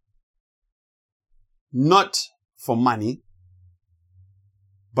 Not for money,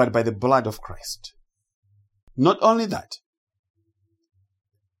 but by the blood of Christ. Not only that,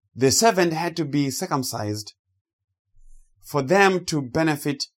 the servant had to be circumcised for them to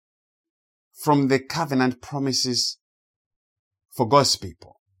benefit from the covenant promises for God's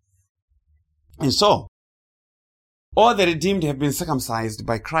people. And so, all the redeemed have been circumcised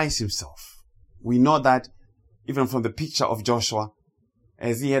by Christ himself. We know that even from the picture of Joshua,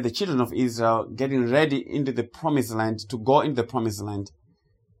 as he had the children of Israel getting ready into the promised land, to go into the promised land,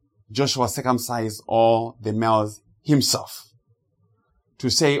 Joshua circumcised all the males himself. To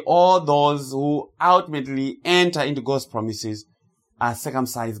say all those who ultimately enter into God's promises are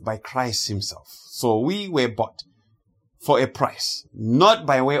circumcised by Christ himself. So we were bought for a price, not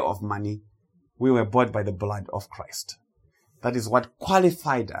by way of money. We were bought by the blood of Christ. That is what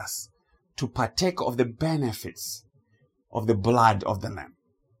qualified us to partake of the benefits of the blood of the Lamb.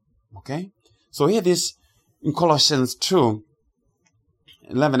 Okay? So here this in Colossians 2,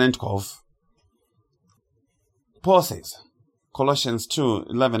 11 and 12. Paul says, Colossians 2,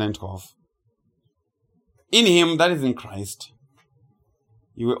 11 and 12. In him, that is in Christ,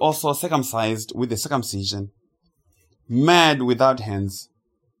 you were also circumcised with the circumcision, made without hands,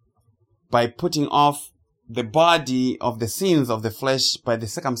 by putting off the body of the sins of the flesh by the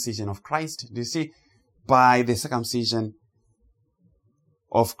circumcision of Christ. Do you see? By the circumcision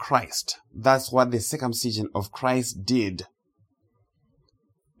of Christ. That's what the circumcision of Christ did.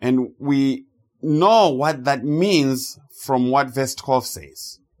 And we know what that means from what verse 12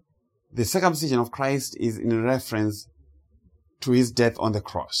 says. The circumcision of Christ is in reference to his death on the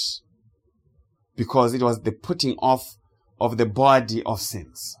cross, because it was the putting off of the body of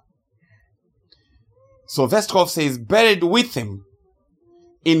sins. So verse 12 says, buried with him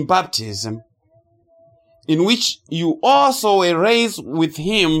in baptism, in which you also were raised with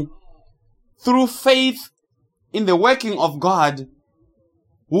him through faith in the working of God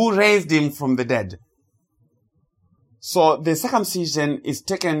who raised him from the dead. So the circumcision is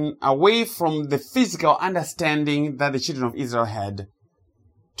taken away from the physical understanding that the children of Israel had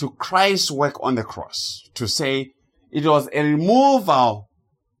to Christ's work on the cross, to say it was a removal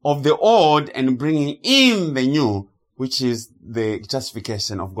of the old and bringing in the new, which is the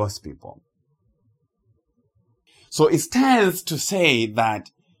justification of God's people. So it stands to say that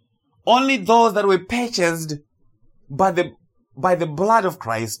only those that were purchased by the blood of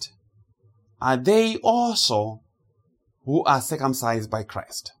Christ are they also who are circumcised by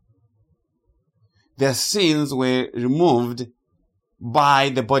Christ. Their sins were removed by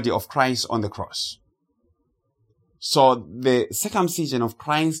the body of Christ on the cross. So the circumcision of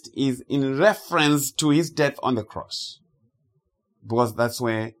Christ is in reference to his death on the cross, because that's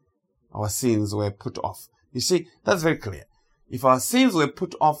where our sins were put off. You see, that's very clear. If our sins were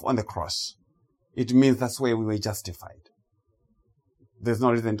put off on the cross, it means that's where we were justified. There's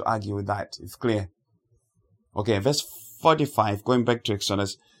no reason to argue with that. It's clear. Okay, verse 45, going back to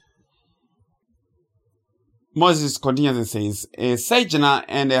Exodus. Moses continues and says, a sojourner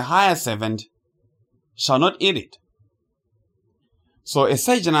and a hired servant shall not eat it. So a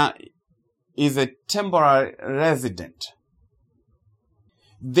sojourner is a temporary resident.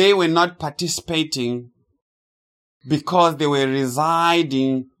 They were not participating because they were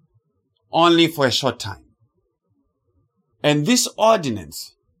residing only for a short time. And this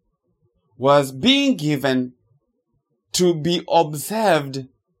ordinance was being given to be observed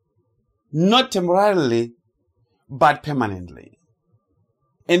not temporarily, but permanently.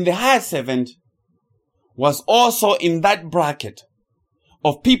 And the hired servant was also in that bracket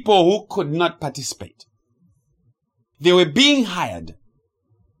of people who could not participate. They were being hired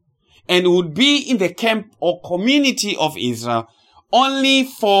and would be in the camp or community of Israel only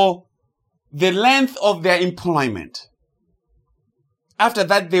for the length of their employment. After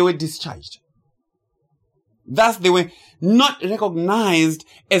that, they were discharged. Thus, they were not recognized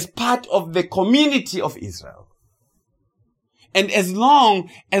as part of the community of Israel. And as long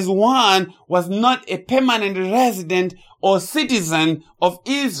as one was not a permanent resident or citizen of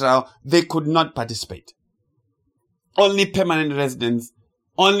Israel, they could not participate. Only permanent residents,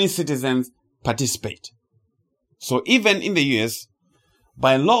 only citizens participate. So even in the US,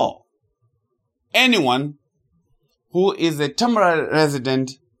 by law, anyone who is a temporary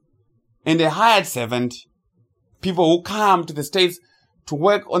resident and a hired servant, people who come to the States to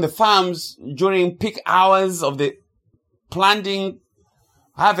work on the farms during peak hours of the planting,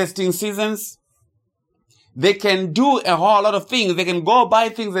 harvesting seasons, they can do a whole lot of things. They can go buy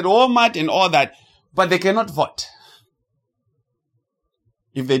things at Walmart and all that, but they cannot vote.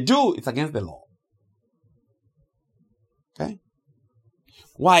 If they do, it's against the law. Okay?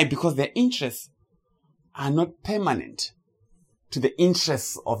 Why? Because their interests are not permanent to the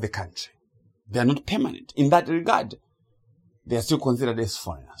interests of the country. They are not permanent. In that regard, they are still considered as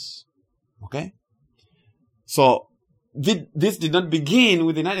foreigners. Okay? So, this did not begin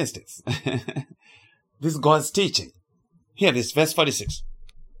with the United States. This is God's teaching. Hear this, verse 46.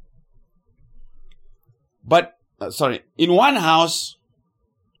 In one house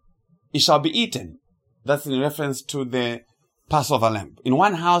it shall be eaten. That's in reference to the Passover Lamb. In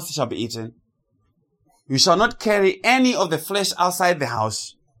one house it shall be eaten. You shall not carry any of the flesh outside the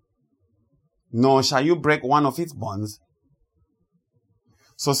house, nor shall you break one of its bones.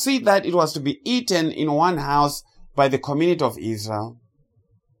 So see that it was to be eaten in one house by the community of Israel.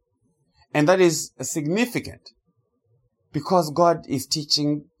 And that is significant because God is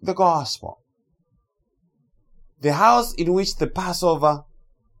teaching the gospel. The house in which the Passover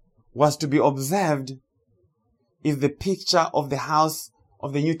was to be observed is the picture of the house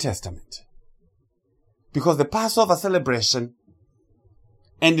of the New Testament. Because the Passover celebration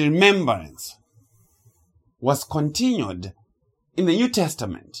and remembrance was continued in the New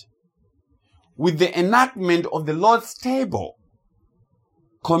Testament with the enactment of the Lord's table.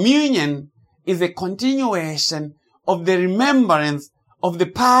 Communion is a continuation of the remembrance of the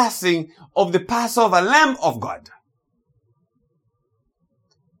passing of the Passover Lamb of God.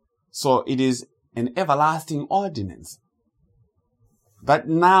 So it is an everlasting ordinance that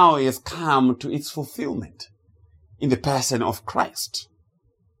now has come to its fulfillment in the person of Christ.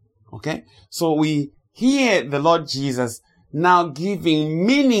 Okay? So we hear the Lord Jesus now giving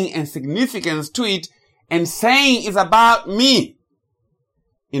meaning and significance to it and saying it's about me.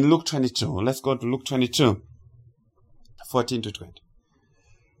 In Luke 22. Let's go to Luke 22, 14 to 20.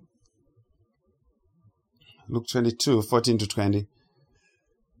 Luke 22, 14 to 20.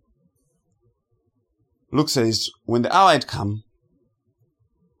 Luke says, when the hour had come,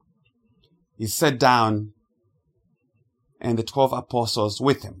 he sat down and the 12 apostles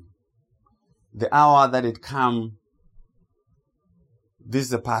with him. The hour that had come, this is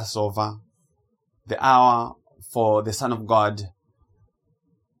the Passover, the hour for the Son of God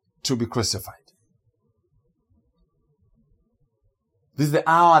to be crucified. This is the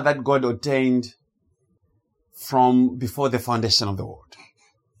hour that God ordained from before the foundation of the world.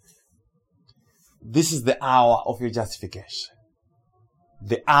 This is the hour of your justification.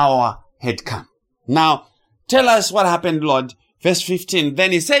 The hour had come. Now, tell us what happened, Lord. Verse 15.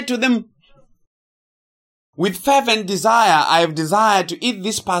 Then he said to them, with fervent desire, I have desired to eat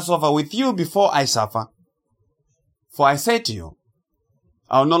this Passover with you before I suffer. For I say to you,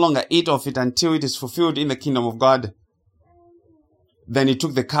 I will no longer eat of it until it is fulfilled in the kingdom of God. Then he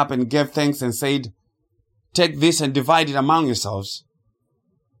took the cup and gave thanks and said, take this and divide it among yourselves.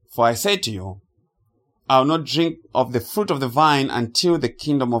 For I say to you, I will not drink of the fruit of the vine until the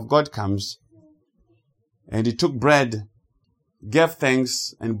kingdom of God comes. And he took bread, gave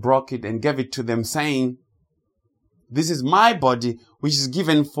thanks, and broke it, and gave it to them, saying, this is my body, which is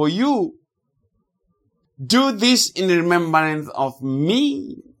given for you. Do this in remembrance of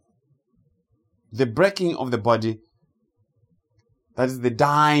me. The breaking of the body, that is the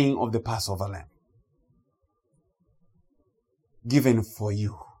dying of the Passover Lamb, given for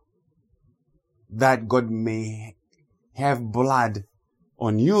you, that God may have blood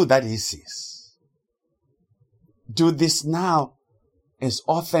on you that he sees. Do this now as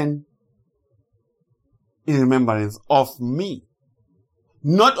often in remembrance of me,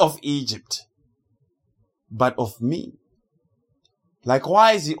 not of Egypt, but of me.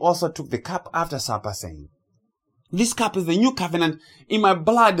 Likewise, he also took the cup after supper, saying, this cup is the new covenant in my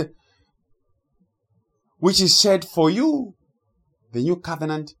blood, which is shed for you. The new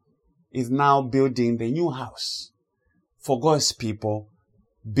covenant is now building the new house for God's people,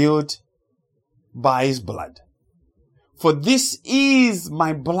 built by his blood. For this is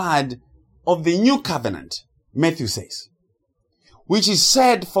my blood of the new covenant, Matthew says, which is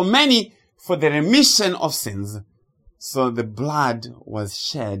shed for many for the remission of sins. So the blood was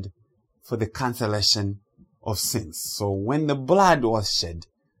shed for the cancellation of sins. So when the blood was shed,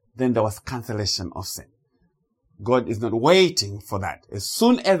 then there was cancellation of sin. God is not waiting for that. As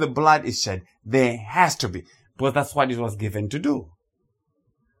soon as the blood is shed, there has to be, because that's what it was given to do.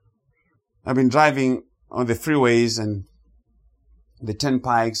 I've been driving on the freeways and the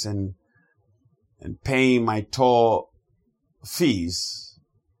turnpikes and paying my toll fees.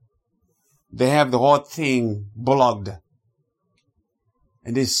 They have the whole thing blocked.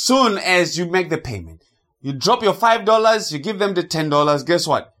 And as soon as you make the payment, you drop your $5, you give them the $10, guess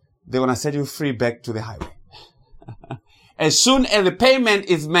what? They're going to set you free back to the highway. As soon as the payment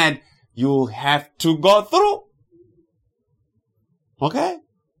is made, you have to go through. Okay?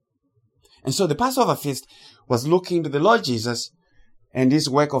 And so the Passover feast was looking to the Lord Jesus and his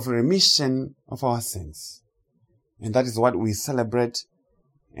work of remission of our sins. And that is what we celebrate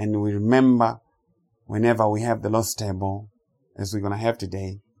and we remember whenever we have the Lord's table, as we're going to have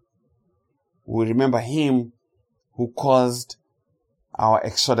today. We remember him who caused our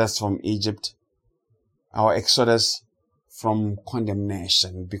exodus from Egypt, our exodus from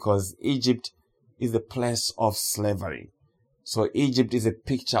condemnation, because Egypt is the place of slavery. So Egypt is a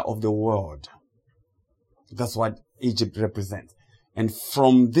picture of the world. That's what Egypt represents. And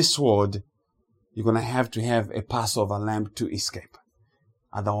from this world, you're going to have a Passover lamb to escape.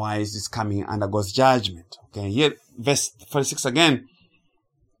 Otherwise, it's coming under God's judgment. Okay, here, verse 46 again.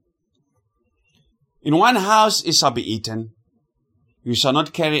 In one house it shall be eaten. You shall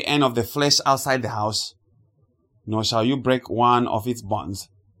not carry any of the flesh outside the house, nor shall you break one of its bonds.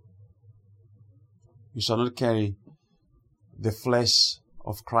 You shall not carry the flesh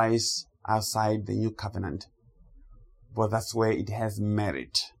of Christ outside the new covenant, but that's where it has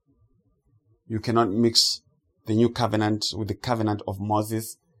merit. You cannot mix the new covenant with the covenant of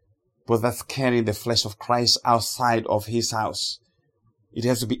Moses, but that's carrying the flesh of Christ outside of his house. It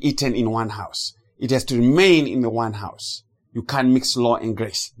has to be eaten in one house. It has to remain in the one house. You can't mix law and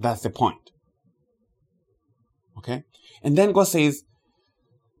grace. That's the point. Okay? And then God says,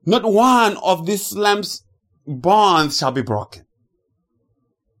 not one of these lamb's bonds shall be broken.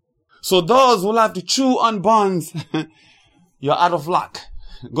 So those who love to chew on bonds, you're out of luck.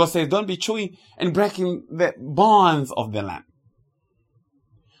 God says, don't be chewing and breaking the bonds of the lamb.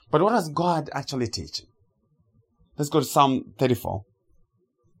 But what is God actually teaching? Let's go to Psalm 34.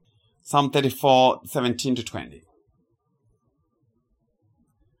 Psalm 34, 17 to 20.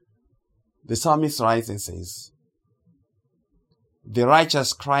 The psalmist writes and says, the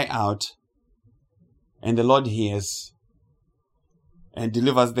righteous cry out, and the Lord hears and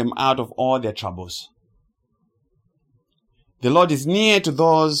delivers them out of all their troubles. The Lord is near to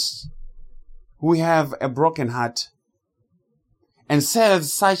those who have a broken heart and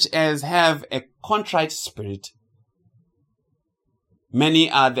saves such as have a contrite spirit.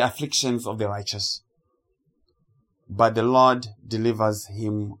 Many are the afflictions of the righteous, but the Lord delivers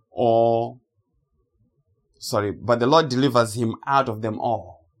him out of them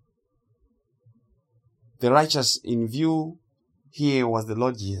all. The righteous in view here was the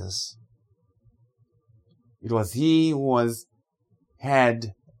Lord Jesus. It was he who was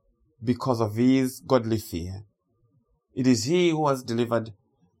had because of his godly fear. It is he who was delivered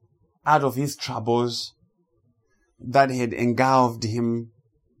out of his troubles that had engulfed him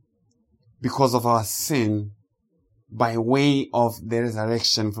because of our sin by way of the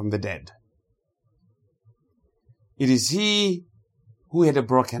resurrection from the dead. It is he who had a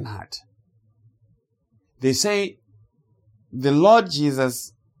broken heart. They say the Lord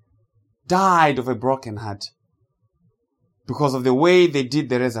Jesus died of a broken heart because of the way they did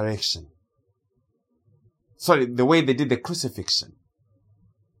the resurrection. Sorry, the way they did the crucifixion.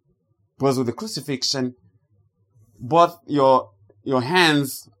 Because with the crucifixion, both your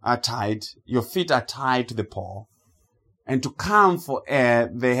hands are tied, your feet are tied to the pole, and to come for air,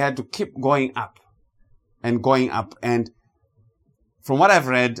 they had to keep going up and going up. And from what I've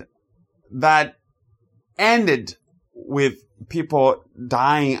read, that ended with people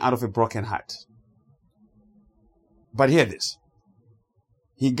dying out of a broken heart. But hear this.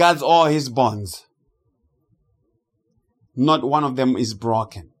 He guards all his bonds. Not one of them is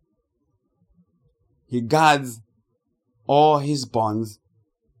broken. He guards all his bonds.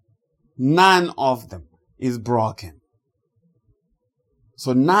 None of them is broken.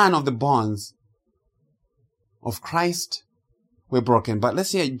 So none of the bonds of Christ were broken. But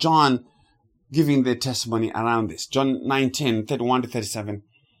let's hear John giving the testimony around this. John 19:31-37.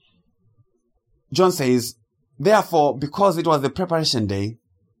 John says, therefore, because it was the preparation day,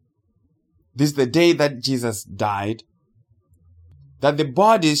 this is the day that Jesus died, that the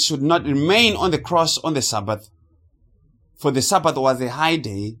bodies should not remain on the cross on the Sabbath, for the Sabbath was a high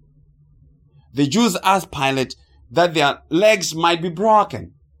day, the Jews asked Pilate that their legs might be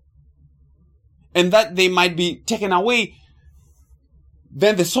broken and that they might be taken away.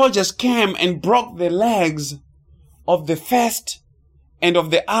 Then the soldiers came and broke the legs of the first and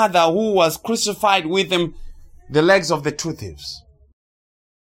of the other who was crucified with them, the legs of the two thieves.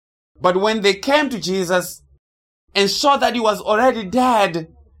 But when they came to Jesus and saw that he was already dead,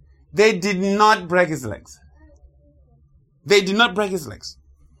 they did not break his legs. They did not break his legs.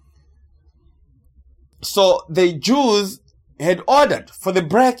 So the Jews had ordered for the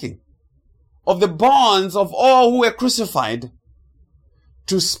breaking of the bonds of all who were crucified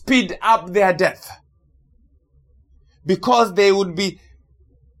to speed up their death, because they would be,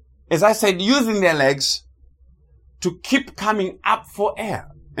 as I said, using their legs to keep coming up for air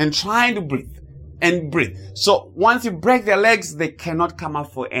and trying to breathe and breathe. So once you break their legs, they cannot come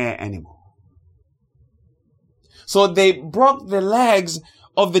up for air anymore. So they broke the legs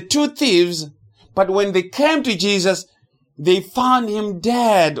of the two thieves, but when they came to Jesus, they found him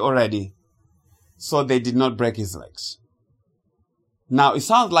dead already. So they did not break his legs. Now, it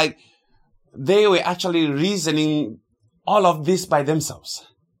sounds like they were actually reasoning all of this by themselves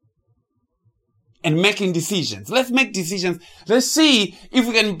and making decisions. Let's make decisions. Let's see if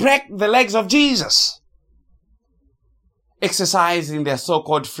we can break the legs of Jesus, exercising their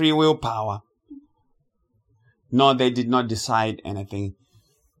so-called free will power. No, they did not decide anything.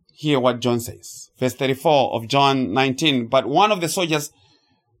 Hear what John says. Verse 34 of John 19. But one of the soldiers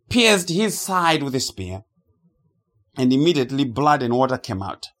pierced his side with a spear, and immediately blood and water came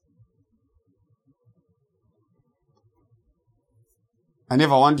out. I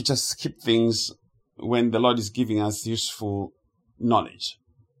never want to just skip things when the Lord is giving us useful knowledge.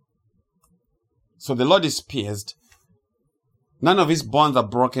 So the Lord is pierced. None of his bones are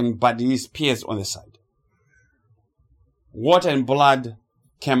broken, but he is pierced on the side. Water and blood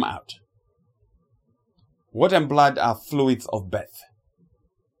came out. Water and blood are fluids of birth.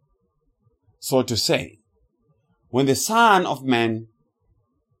 So to say, when the Son of Man,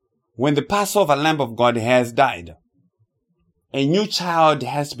 when the Passover Lamb of God has died, a new child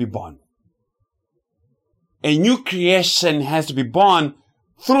has to be born. A new creation has to be born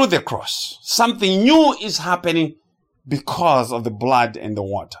through the cross. Something new is happening because of the blood and the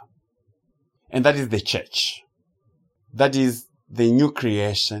water. And that is the church. That is the new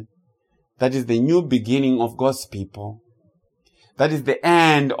creation. That is the new beginning of God's people. That is the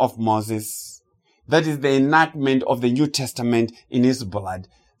end of Moses. That is the enactment of the New Testament in his blood.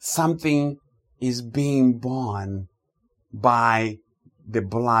 Something is being born by the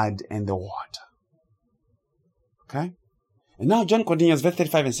blood and the water. Okay? And now John continues, verse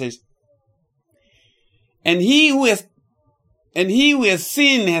 35, and says, And he who has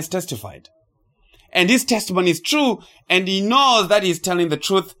seen has testified. And his testimony is true, and he knows that he is telling the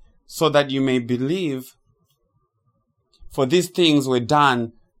truth, so that you may believe. For these things were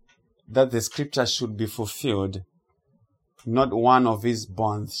done that the scripture should be fulfilled. Not one of his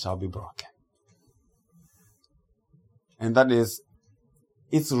bonds shall be broken. And that is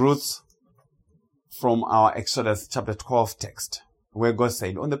its roots from our Exodus chapter 12 text, where God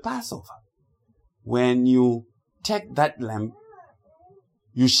said, on the Passover, when you take that lamb,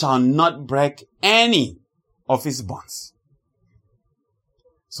 you shall not break any of his bonds.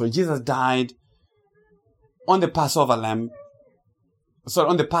 So Jesus died on the Passover lamb,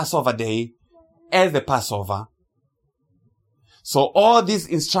 on the Passover day, as the Passover. So all these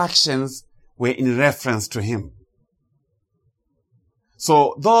instructions were in reference to him.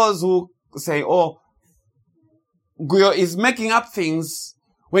 So those who say, oh, Guyo is making up things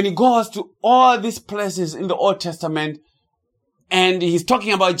when he goes to all these places in the Old Testament and he's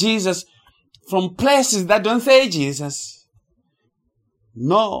talking about Jesus from places that don't say Jesus.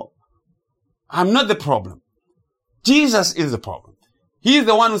 No, I'm not the problem. Jesus is the problem. He's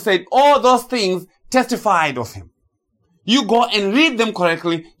the one who said all those things testified of him. You go and read them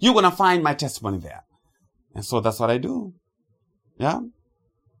correctly, you're going to find my testimony there. And so that's what I do. Yeah.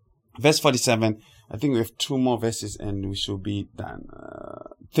 Verse 47. I think we have 2 more verses and we should be done.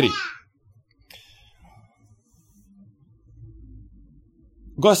 3.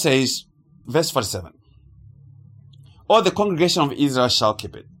 God says, verse 47. All the congregation of Israel shall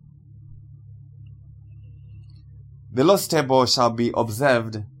keep it. The Lord's table shall be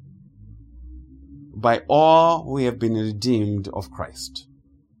observed by all who have been redeemed of Christ.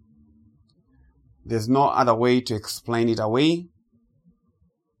 There's no other way to explain it away.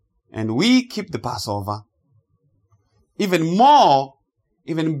 And we keep the Passover even more,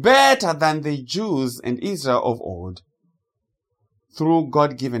 even better than the Jews and Israel of old, through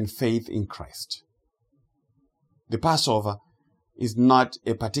God-given faith in Christ. The Passover is not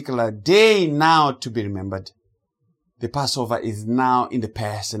a particular day now to be remembered. The Passover is now in the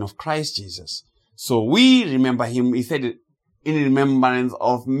person of Christ Jesus. So we remember him. He said, in remembrance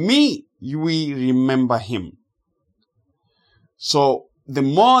of me, we remember him. So the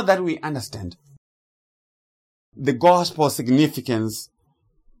more that we understand the gospel significance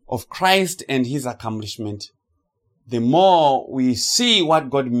of Christ and his accomplishment, the more we see what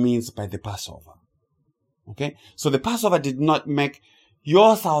God means by the Passover. Okay? So the Passover did not make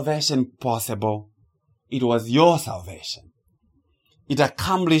your salvation possible. It was your salvation. It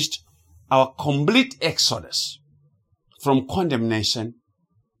accomplished our complete exodus from condemnation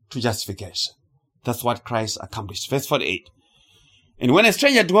to justification. That's what Christ accomplished. Verse 48. And when a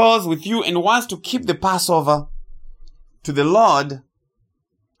stranger dwells with you and wants to keep the Passover to the Lord,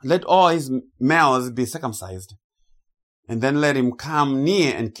 let all his males be circumcised, and then let him come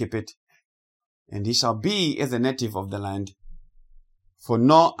near and keep it, and he shall be as a native of the land. For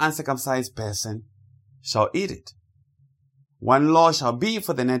no uncircumcised person shall eat it. One law shall be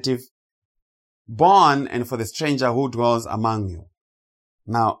for the native born and for the stranger who dwells among you.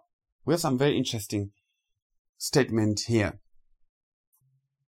 Now, we have some very interesting statement here.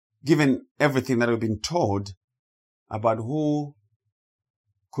 Given everything that we've been told about who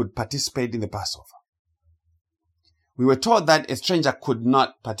could participate in the Passover, we were told that a stranger could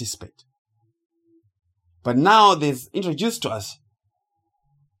not participate. But now there's introduced to us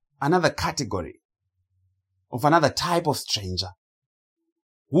another category of another type of stranger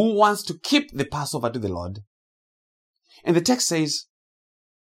who wants to keep the Passover to the Lord. And the text says,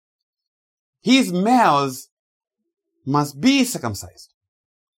 his males must be circumcised.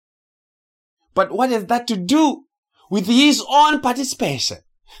 But what has that to do with his own participation?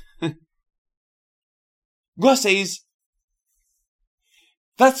 God says,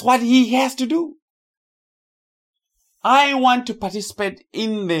 that's what he has to do. I want to participate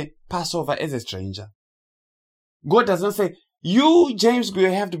in the Passover as a stranger. God does not say, you, James, you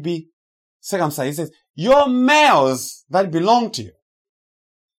have to be circumcised. He says, your males that belong to you,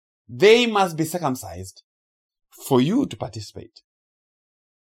 they must be circumcised for you to participate.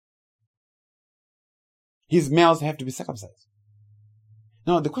 His males have to be circumcised.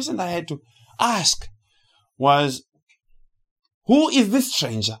 Now, the question that I had to ask was, who is this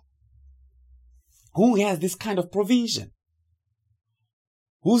stranger? Who has this kind of provision?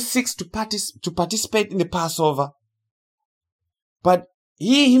 Who seeks to participate in the Passover, but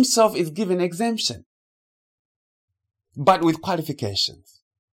he himself is given exemption, but with qualifications?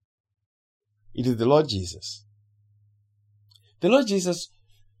 It is the Lord Jesus. The Lord Jesus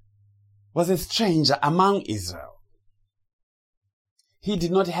was a stranger among Israel. He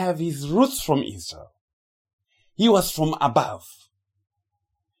did not have his roots from Israel. He was from above.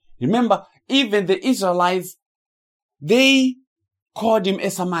 Remember, even the Israelites, they called him a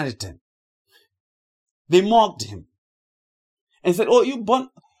Samaritan. They mocked him and said, oh, you born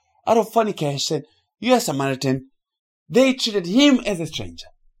out of fornication, you're a Samaritan. They treated him as a stranger.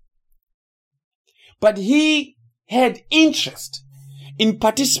 But he had interest in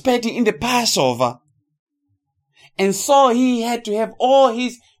participating in the Passover, and so he had to have all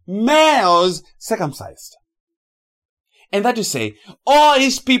his males circumcised. And that to say, all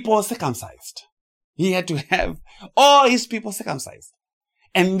his people circumcised. He had to have all his people circumcised.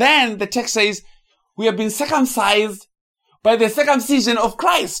 And then the text says, we have been circumcised by the circumcision of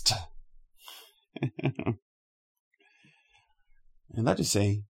Christ. And that to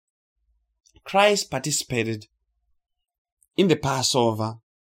say, Christ participated in the Passover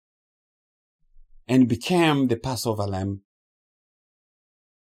and became the Passover Lamb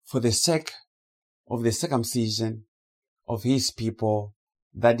for the sake of the circumcision of his people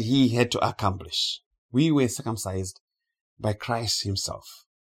that he had to accomplish. We were circumcised by Christ himself.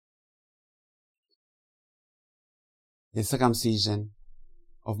 The circumcision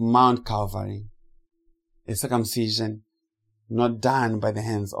of Mount Calvary, a circumcision not done by the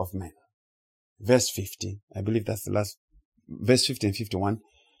hands of men. Verse 50, I believe that's the last, verse 50 and 51.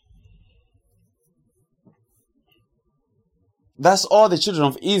 Thus all the children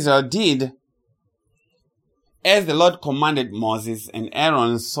of Israel did as the Lord commanded Moses, and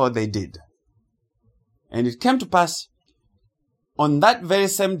Aaron, so they did. And it came to pass on that very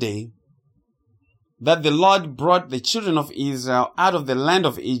same day that the Lord brought the children of Israel out of the land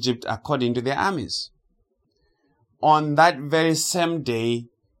of Egypt according to their armies. On that very same day,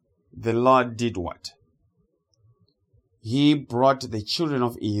 the Lord did what? He brought the children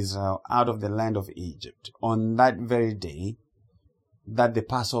of Israel out of the land of Egypt on that very day that the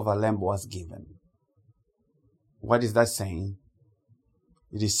Passover Lamb was given. What is that saying?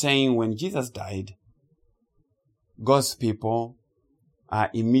 It is saying when Jesus died, God's people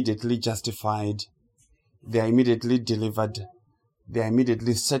are immediately justified, they are immediately delivered, they are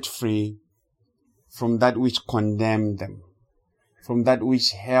immediately set free from that which condemned them, from that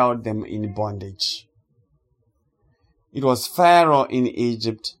which held them in bondage. It was Pharaoh in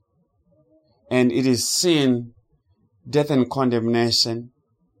Egypt, and it is sin, death and condemnation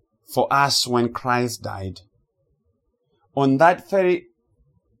for us when Christ died. On that very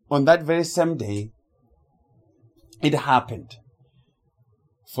same day, it happened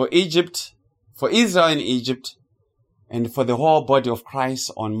for Israel in Egypt, and for the whole body of Christ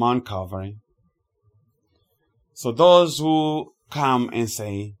on Mount Calvary. So those who come and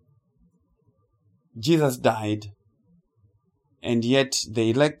say, Jesus died, and yet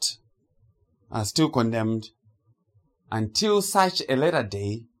the elect are still condemned until such a later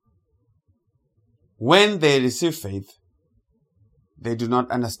day, when they receive faith, they do not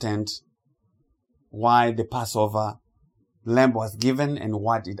understand why the Passover Lamb was given and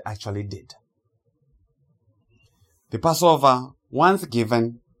what it actually did. The Passover, once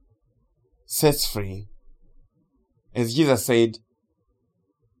given, sets free. As Jesus said,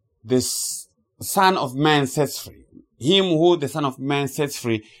 the Son of Man sets free. Him who the Son of Man sets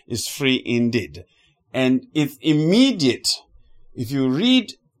free is free indeed. And it's immediate. If you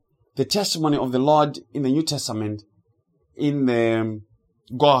read the testimony of the Lord in the New Testament, in the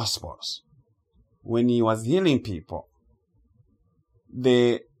Gospels, when he was healing people,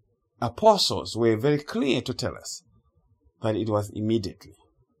 the apostles were very clear to tell us that it was immediately.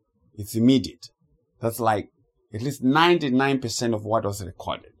 It's immediate. That's like at least 99% of what was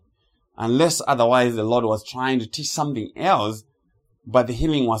recorded. Unless otherwise the Lord was trying to teach something else, but the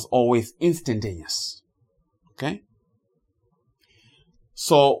healing was always instantaneous. Okay?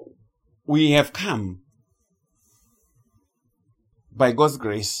 So we have come by God's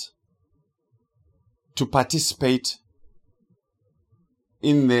grace to participate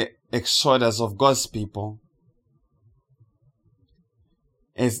in the exodus of God's people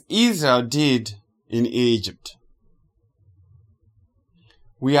as Israel did in Egypt.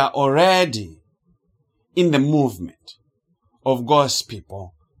 We are already in the movement of God's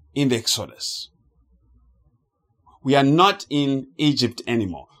people in the exodus. We are not in Egypt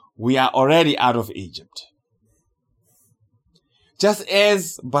anymore. We are already out of Egypt. Just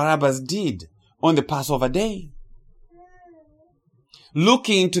as Barabbas did on the Passover day,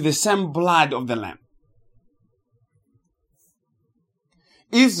 looking to the same blood of the Lamb.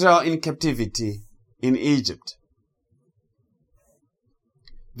 Israel in captivity in Egypt.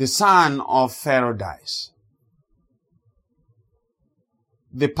 The son of Pharaoh dies.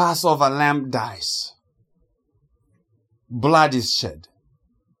 The Passover lamb dies. Blood is shed.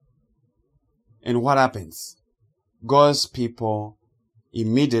 And what happens? God's people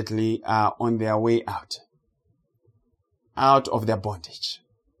immediately are on their way out of their bondage.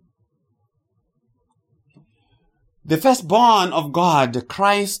 The firstborn of God,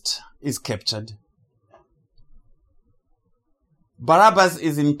 Christ, is captured. Barabbas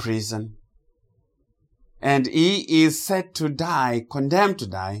is in prison, and he is set to die, condemned to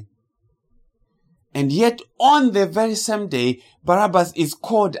die. And yet on the very same day, Barabbas is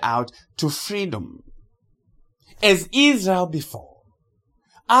called out to freedom. As Israel before.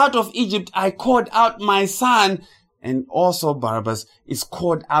 Out of Egypt I called out my son, and also Barabbas is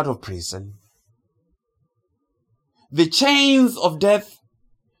called out of prison. The chains of death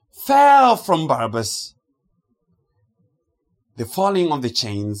fell from Barabbas. The falling of the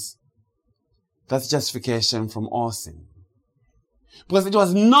chains That's justification from all sin. Because it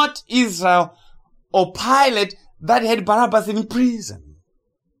was not Israel or Pilate that had Barabbas in prison.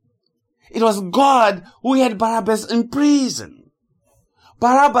 It was God who had Barabbas in prison.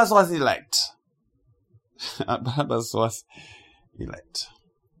 Barabbas was elect. Barabbas was elect.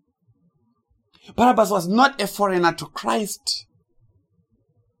 Barabbas was not a foreigner to Christ,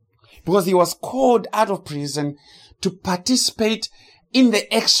 because he was called out of prison to participate in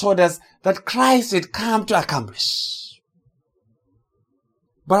the exodus that Christ had come to accomplish.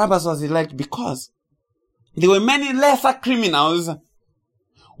 Barabbas was elect because there were many lesser criminals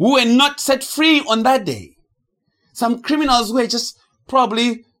who were not set free on that day. Some criminals who had just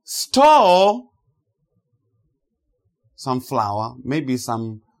probably stole some flour, maybe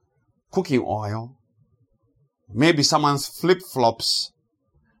some cooking oil, maybe someone's flip-flops.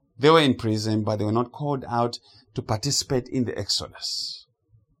 They were in prison, but they were not called out to participate in the exodus.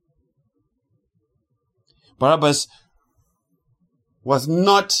 Barabbas was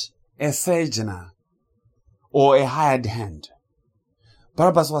not a sojourner or a hired hand.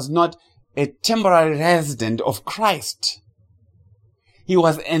 Barabbas was not a temporary resident of Christ. He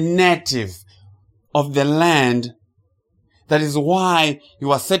was a native of the land. That is why he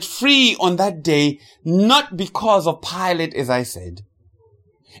was set free on that day, not because of Pilate, as I said,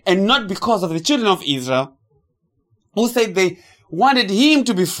 and not because of the children of Israel, who said they wanted him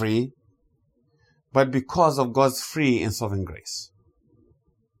to be free, but because of God's free and sovereign grace.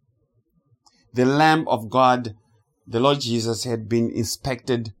 The Lamb of God, the Lord Jesus, had been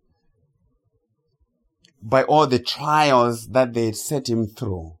inspected by all the trials that they had set him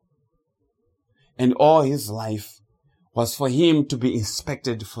through. And all his life was for him to be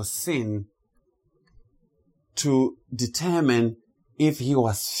inspected for sin, to determine if he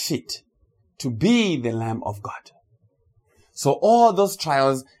was fit to be the Lamb of God. So all those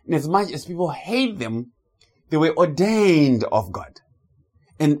trials, in as much as people hate them, they were ordained of God.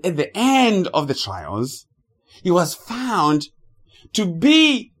 And at the end of the trials, he was found to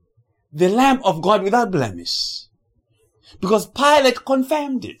be the Lamb of God without blemish, because Pilate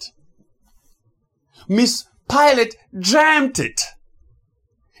confirmed it. Miss Pilate dreamt it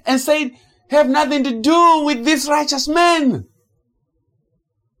and said, have nothing to do with this righteous man.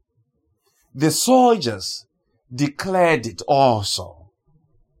 The soldiers declared it also.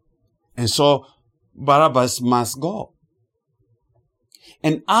 And so Barabbas must go.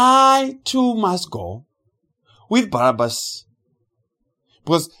 And I too must go with Barabbas,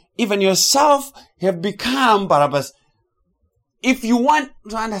 because even yourself have become Barabbas. If you want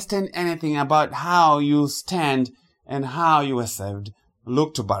to understand anything about how you stand and how you were saved,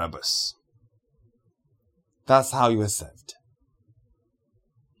 look to Barabbas. That's how you were saved.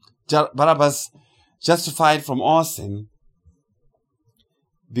 Barabbas justified from all sin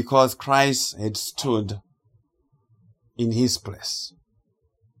because Christ had stood in his place.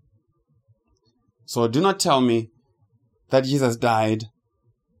 So do not tell me that Jesus died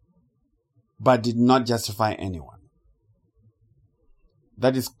but did not justify anyone.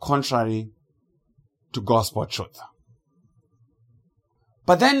 That is contrary to gospel truth.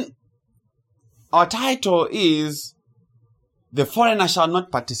 But then our title is, the foreigner shall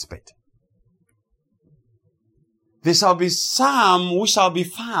not participate. There shall be some who shall be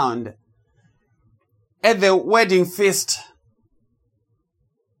found at the wedding feast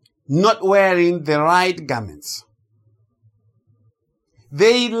not wearing the right garments.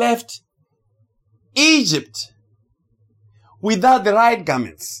 They left Egypt without the right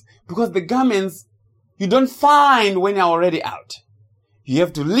garments, because the garments you don't find when you're already out. You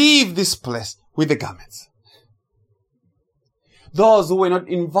have to leave this place with the garments. Those who were not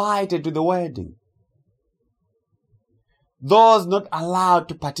invited to the wedding, those not allowed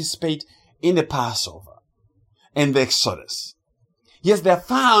to participate in the Passover and the Exodus. Yes, they are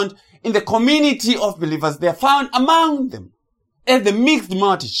found in the community of believers. They are found among them as the mixed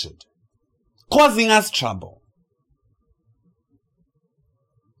multitude, causing us trouble.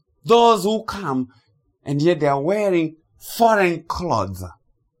 Those who come and yet they are wearing foreign clothes,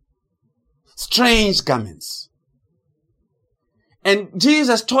 strange garments. And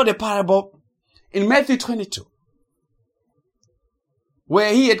Jesus told a parable in Matthew 22,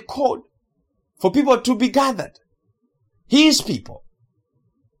 where he had called for people to be gathered, his people,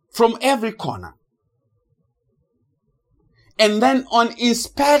 from every corner. And then on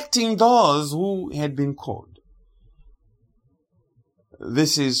inspecting those who had been called,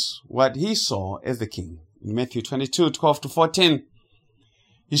 this is what he saw as the king. In Matthew 22, 12 to 14,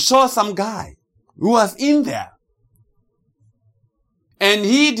 he saw some guy who was in there, and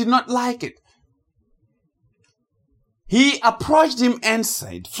he did not like it. He approached him and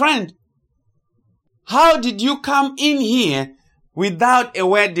said, "Friend, how did you come in here without a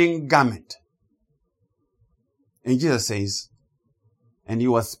wedding garment? And Jesus says, and he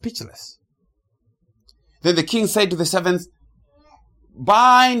was speechless. Then the king said to the servants,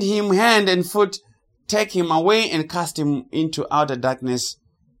 bind him hand and foot, take him away and cast him into outer darkness.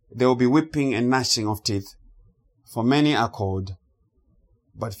 There will be weeping and gnashing of teeth, for many are called,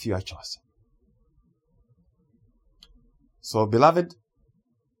 but few are chosen. So, beloved,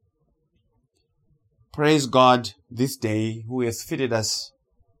 praise God this day who has fitted us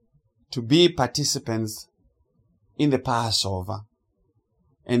to be participants in the Passover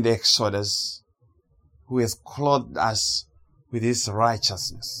and the Exodus, who has clothed us with his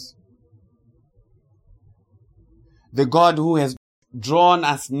righteousness. The God who has drawn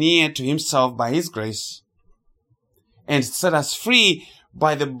us near to himself by his grace and set us free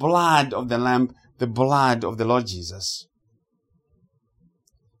by the blood of the Lamb, the blood of the Lord Jesus.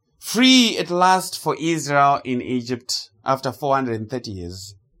 Free at last for Israel in Egypt after 430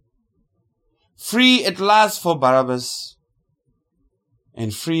 years. Free at last for Barabbas.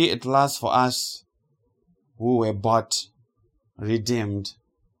 And free at last for us who were bought, redeemed,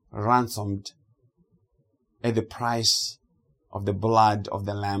 ransomed at the price of the blood of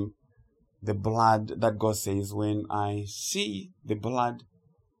the Lamb. The blood that God says, when I see the blood,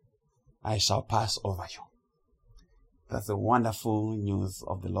 I shall pass over you. That's the wonderful news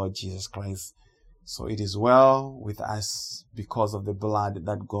of the Lord Jesus Christ. So it is well with us because of the blood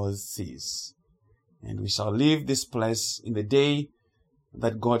that God sees. And we shall leave this place in the day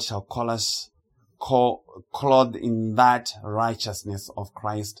that God shall call us, clothed in that righteousness of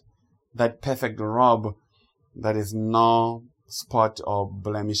Christ, that perfect robe that is no spot or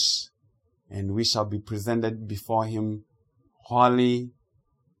blemish. And we shall be presented before him holy,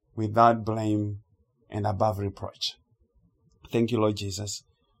 without blame, and above reproach. Thank you, Lord Jesus,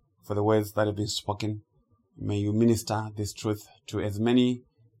 for the words that have been spoken. May you minister this truth to as many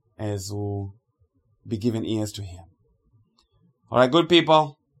as will be given ears to hear. All right, good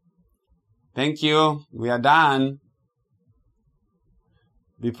people. Thank you. We are done.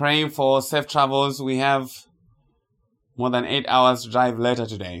 Be praying for safe travels. We have more than 8 hours drive later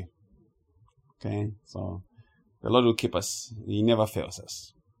today. Okay, so the Lord will keep us. He never fails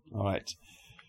us. All right.